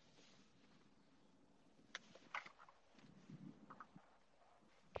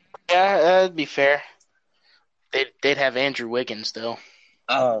 Yeah, that'd be fair. They'd have Andrew Wiggins though.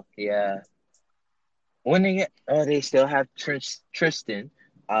 Oh yeah. When they still have Tristan.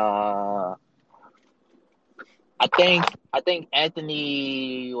 I think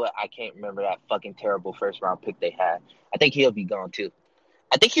Anthony. I can't remember that fucking terrible first round pick they had. I think he'll be gone too.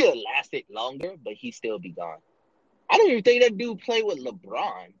 I think he'll last it longer, but he still be gone. I don't even think that dude played with LeBron.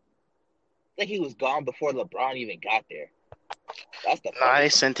 I think he was gone before LeBron even got there. That's the. Nah, they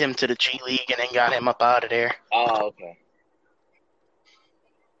sent him to the G League and then got him up out of there. Oh, okay.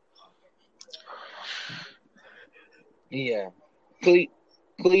 Yeah,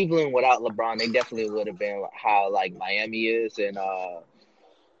 Cleveland without LeBron, they definitely would have been how like Miami is, and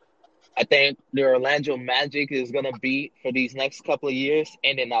I think the Orlando Magic is gonna be for these next couple of years,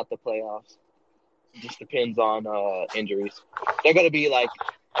 and then out the playoffs. It just depends on injuries. They're gonna be like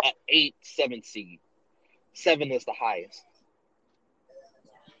an 8-7 seed. 7 is the highest.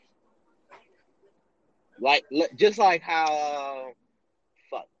 Like just like how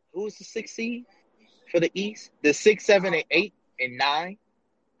who's the 6th seed for the East? The 6, 7, and 8 and 9,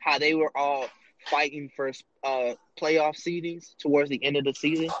 how they were all fighting for playoff seedings towards the end of the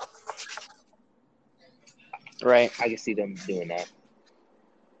season. Right. I can see them doing that.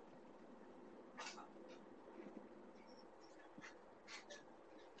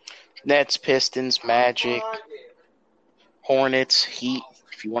 Nets, Pistons, Magic, Hornets, Heat.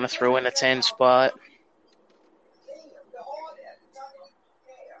 If you want to throw in a 10 spot.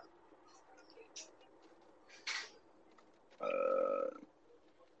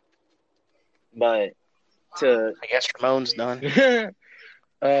 But I guess Ramon's done.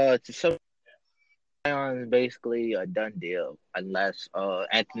 To some, Zion is basically a done deal unless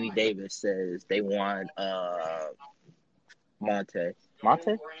Anthony Davis says they want Monte.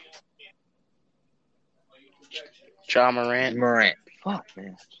 Ja Morant. Fuck, man.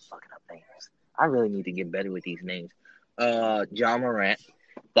 I'm just fucking up names. I really need to get better with these names. Ja Morant.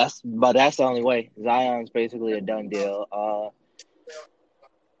 That's the only way. Zion's basically a done deal.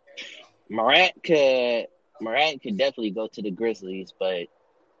 Morant could definitely go to the Grizzlies, but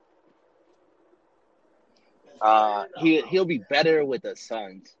He'll be better with the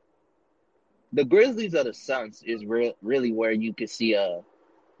Suns. The Grizzlies of the Suns is really where you could see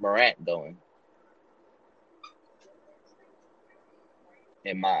Morant going.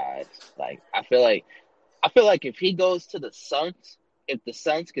 In my eyes, like I feel like if he goes to the Suns, if the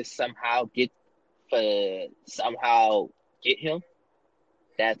Suns could somehow get him,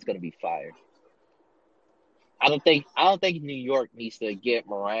 that's gonna be fire. I don't think New York needs to get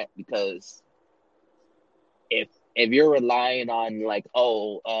Morant because if you're relying on like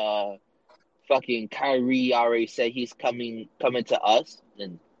fucking Kyrie already said he's coming to us,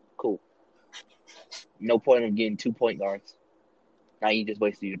 then cool. No point of getting 2 point guards. Now you just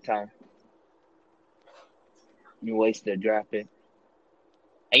wasted your time. You wasted a draft pick.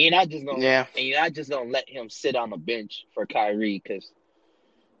 And you're not just gonna let him sit on the bench for Kyrie because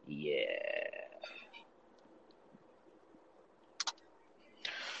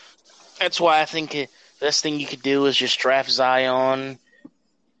That's why I think the best thing you could do is just draft Zion.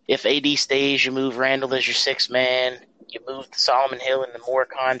 If AD stays, you move Randall as your sixth man. You move Solomon Hill in the Moore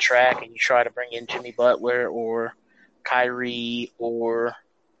contract, and you try to bring in Jimmy Butler or Kyrie or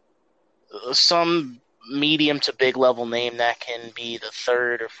some medium to big level name that can be the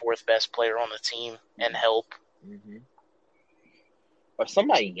third or fourth best player on the team and help. Mm-hmm. Or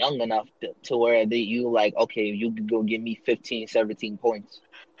somebody young enough to where you like, okay, you could go give me 15, 17 points.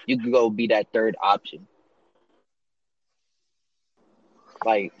 You could go be that third option.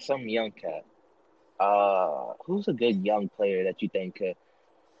 Like some young cat. Who's a good young player that you think could?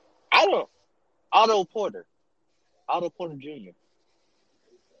 Otto Porter Jr.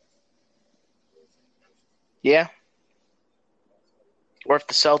 Yeah. Or if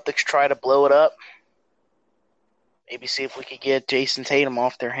the Celtics try to blow it up, maybe see if we could get Jason Tatum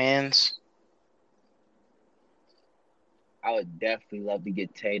off their hands. I would definitely love to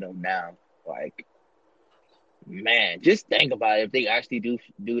get Tatum now. Like, man, just think about it. If they actually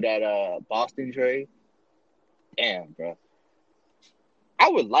do that Boston trade, damn, bro. I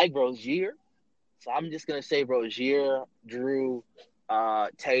would like Rozier, so I'm just gonna say Rozier, Drew,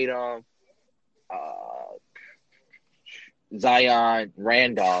 Tatum, Zion,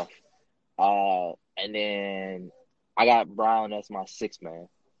 Randolph, and then I got Brown as my sixth man.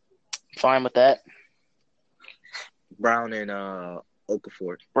 Fine with that. Brown and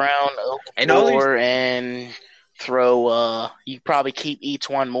Okafor. Brown, Okafor, and throw. You probably keep each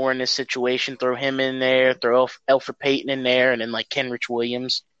one more in this situation. Throw him in there. Throw Elfrid Payton in there, and then like Kenrich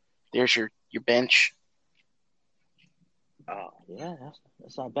Williams. There's your bench. Oh yeah,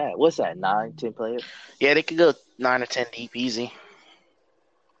 that's not bad. What's that? 9, 10 players? Yeah, they could go 9 or 10 deep, easy.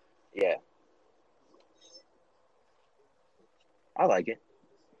 Yeah, I like it.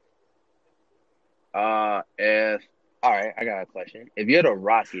 All right, I got a question. If you're the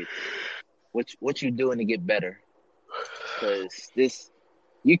Rockets, what you doing to get better? Because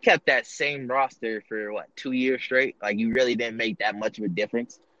you kept that same roster for 2 years straight. Like you really didn't make that much of a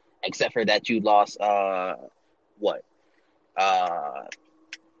difference, except for that you lost. Who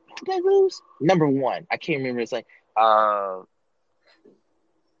did I lose? Number 1. I can't remember his name.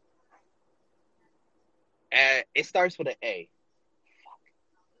 It starts with an A.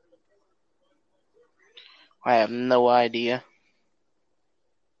 I have no idea.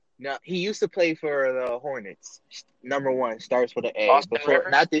 No, he used to play for the Hornets. Number 1 starts with an A. Austin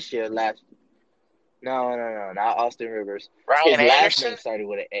Rivers? Not this year. Last. No, not Austin Rivers. Ryan His last Anderson? name started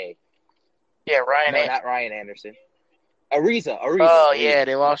with an A. Yeah, Ryan. No, not Ryan Anderson. Ariza. Oh yeah,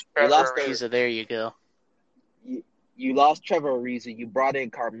 they lost Trevor Ariza. There you go. You lost Trevor Ariza. You brought in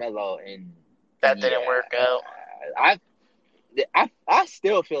Carmelo, and that didn't work out. I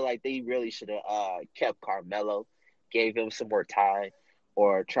still feel like they really should have kept Carmelo, gave him some more time,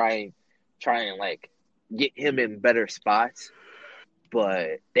 or try and like get him in better spots.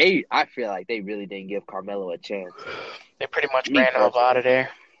 But I feel like they really didn't give Carmelo a chance. They pretty much ran him out of there.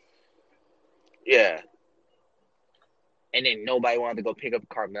 Yeah. And then nobody wanted to go pick up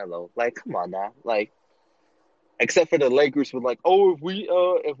Carmelo. Like, come on now. Like, except for the Lakers were like, oh,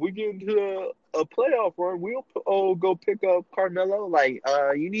 if we get into a playoff run, we'll go pick up Carmelo. Like,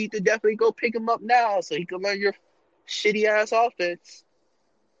 you need to definitely go pick him up now so he can learn your shitty ass offense.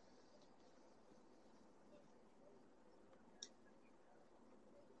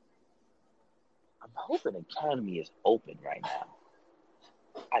 I'm hoping Academy is open right now.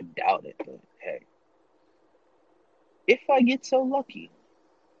 I doubt it, but hey. If I get so lucky.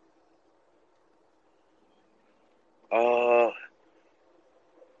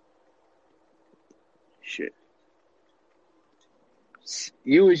 Shit.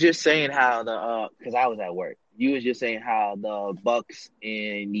 You was just saying how because I was at work. You was just saying how the Bucks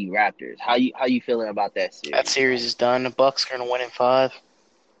and the Raptors. How you feeling about that series? That series is done. The Bucks are going to win in 5.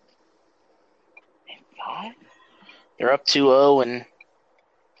 In 5? They're up 2-0, and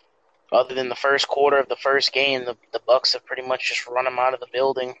other than the first quarter of the first game, the Bucks have pretty much just run them out of the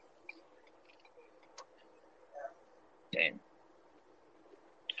building. Damn.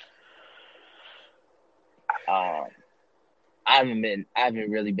 I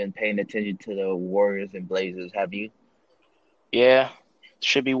haven't really been paying attention to the Warriors and Blazers. Have you? Yeah, it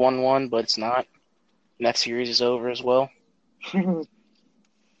should be 1-1, but it's not. And that series is over as well. Damn.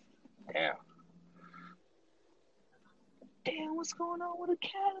 Damn, what's going on with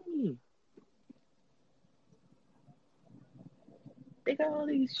Academy? They got all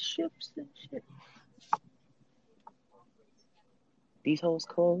these ships and shit. These hoes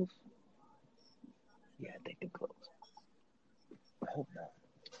closed? Yeah, I think they're closed. I hope not.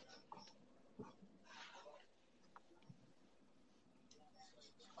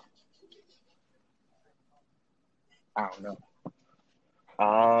 I don't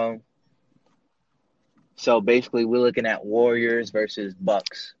know. So basically, we're looking at Warriors versus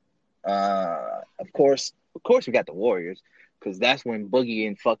Bucks. Of course, we got the Warriors because that's when Boogie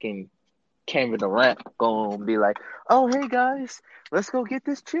and fucking Kevin Durant gonna be like, "Oh, hey guys, let's go get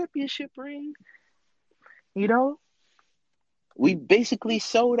this championship ring." You know, we basically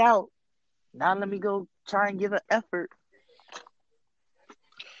sold out. Now let me go try and give an effort.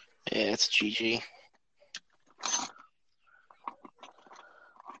 Yeah, it's GG.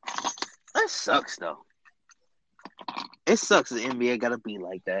 That sucks though. It sucks the NBA gotta be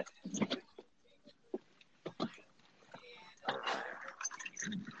like that.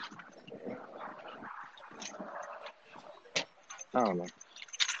 I don't know.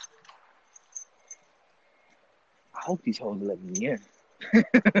 I hope these hoes let me in.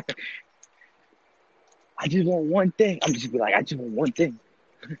 I just want one thing. I'm just be like, I just want one thing.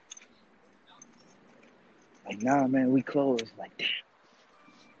 Like, nah, man, we closed. Like, damn.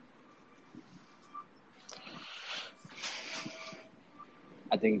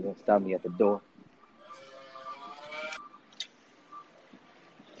 I think he's gonna stop me at the door.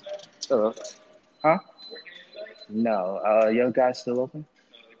 Hello. Huh? No. Your guys still open?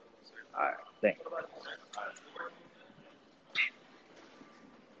 Alright, thanks.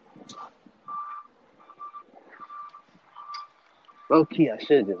 Low key, I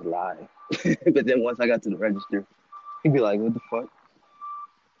should just lie. But then once I got to the register, he'd be like, what the fuck?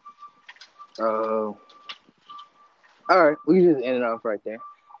 Alright, we can just end it off right there.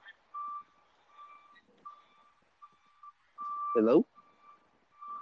 Hello?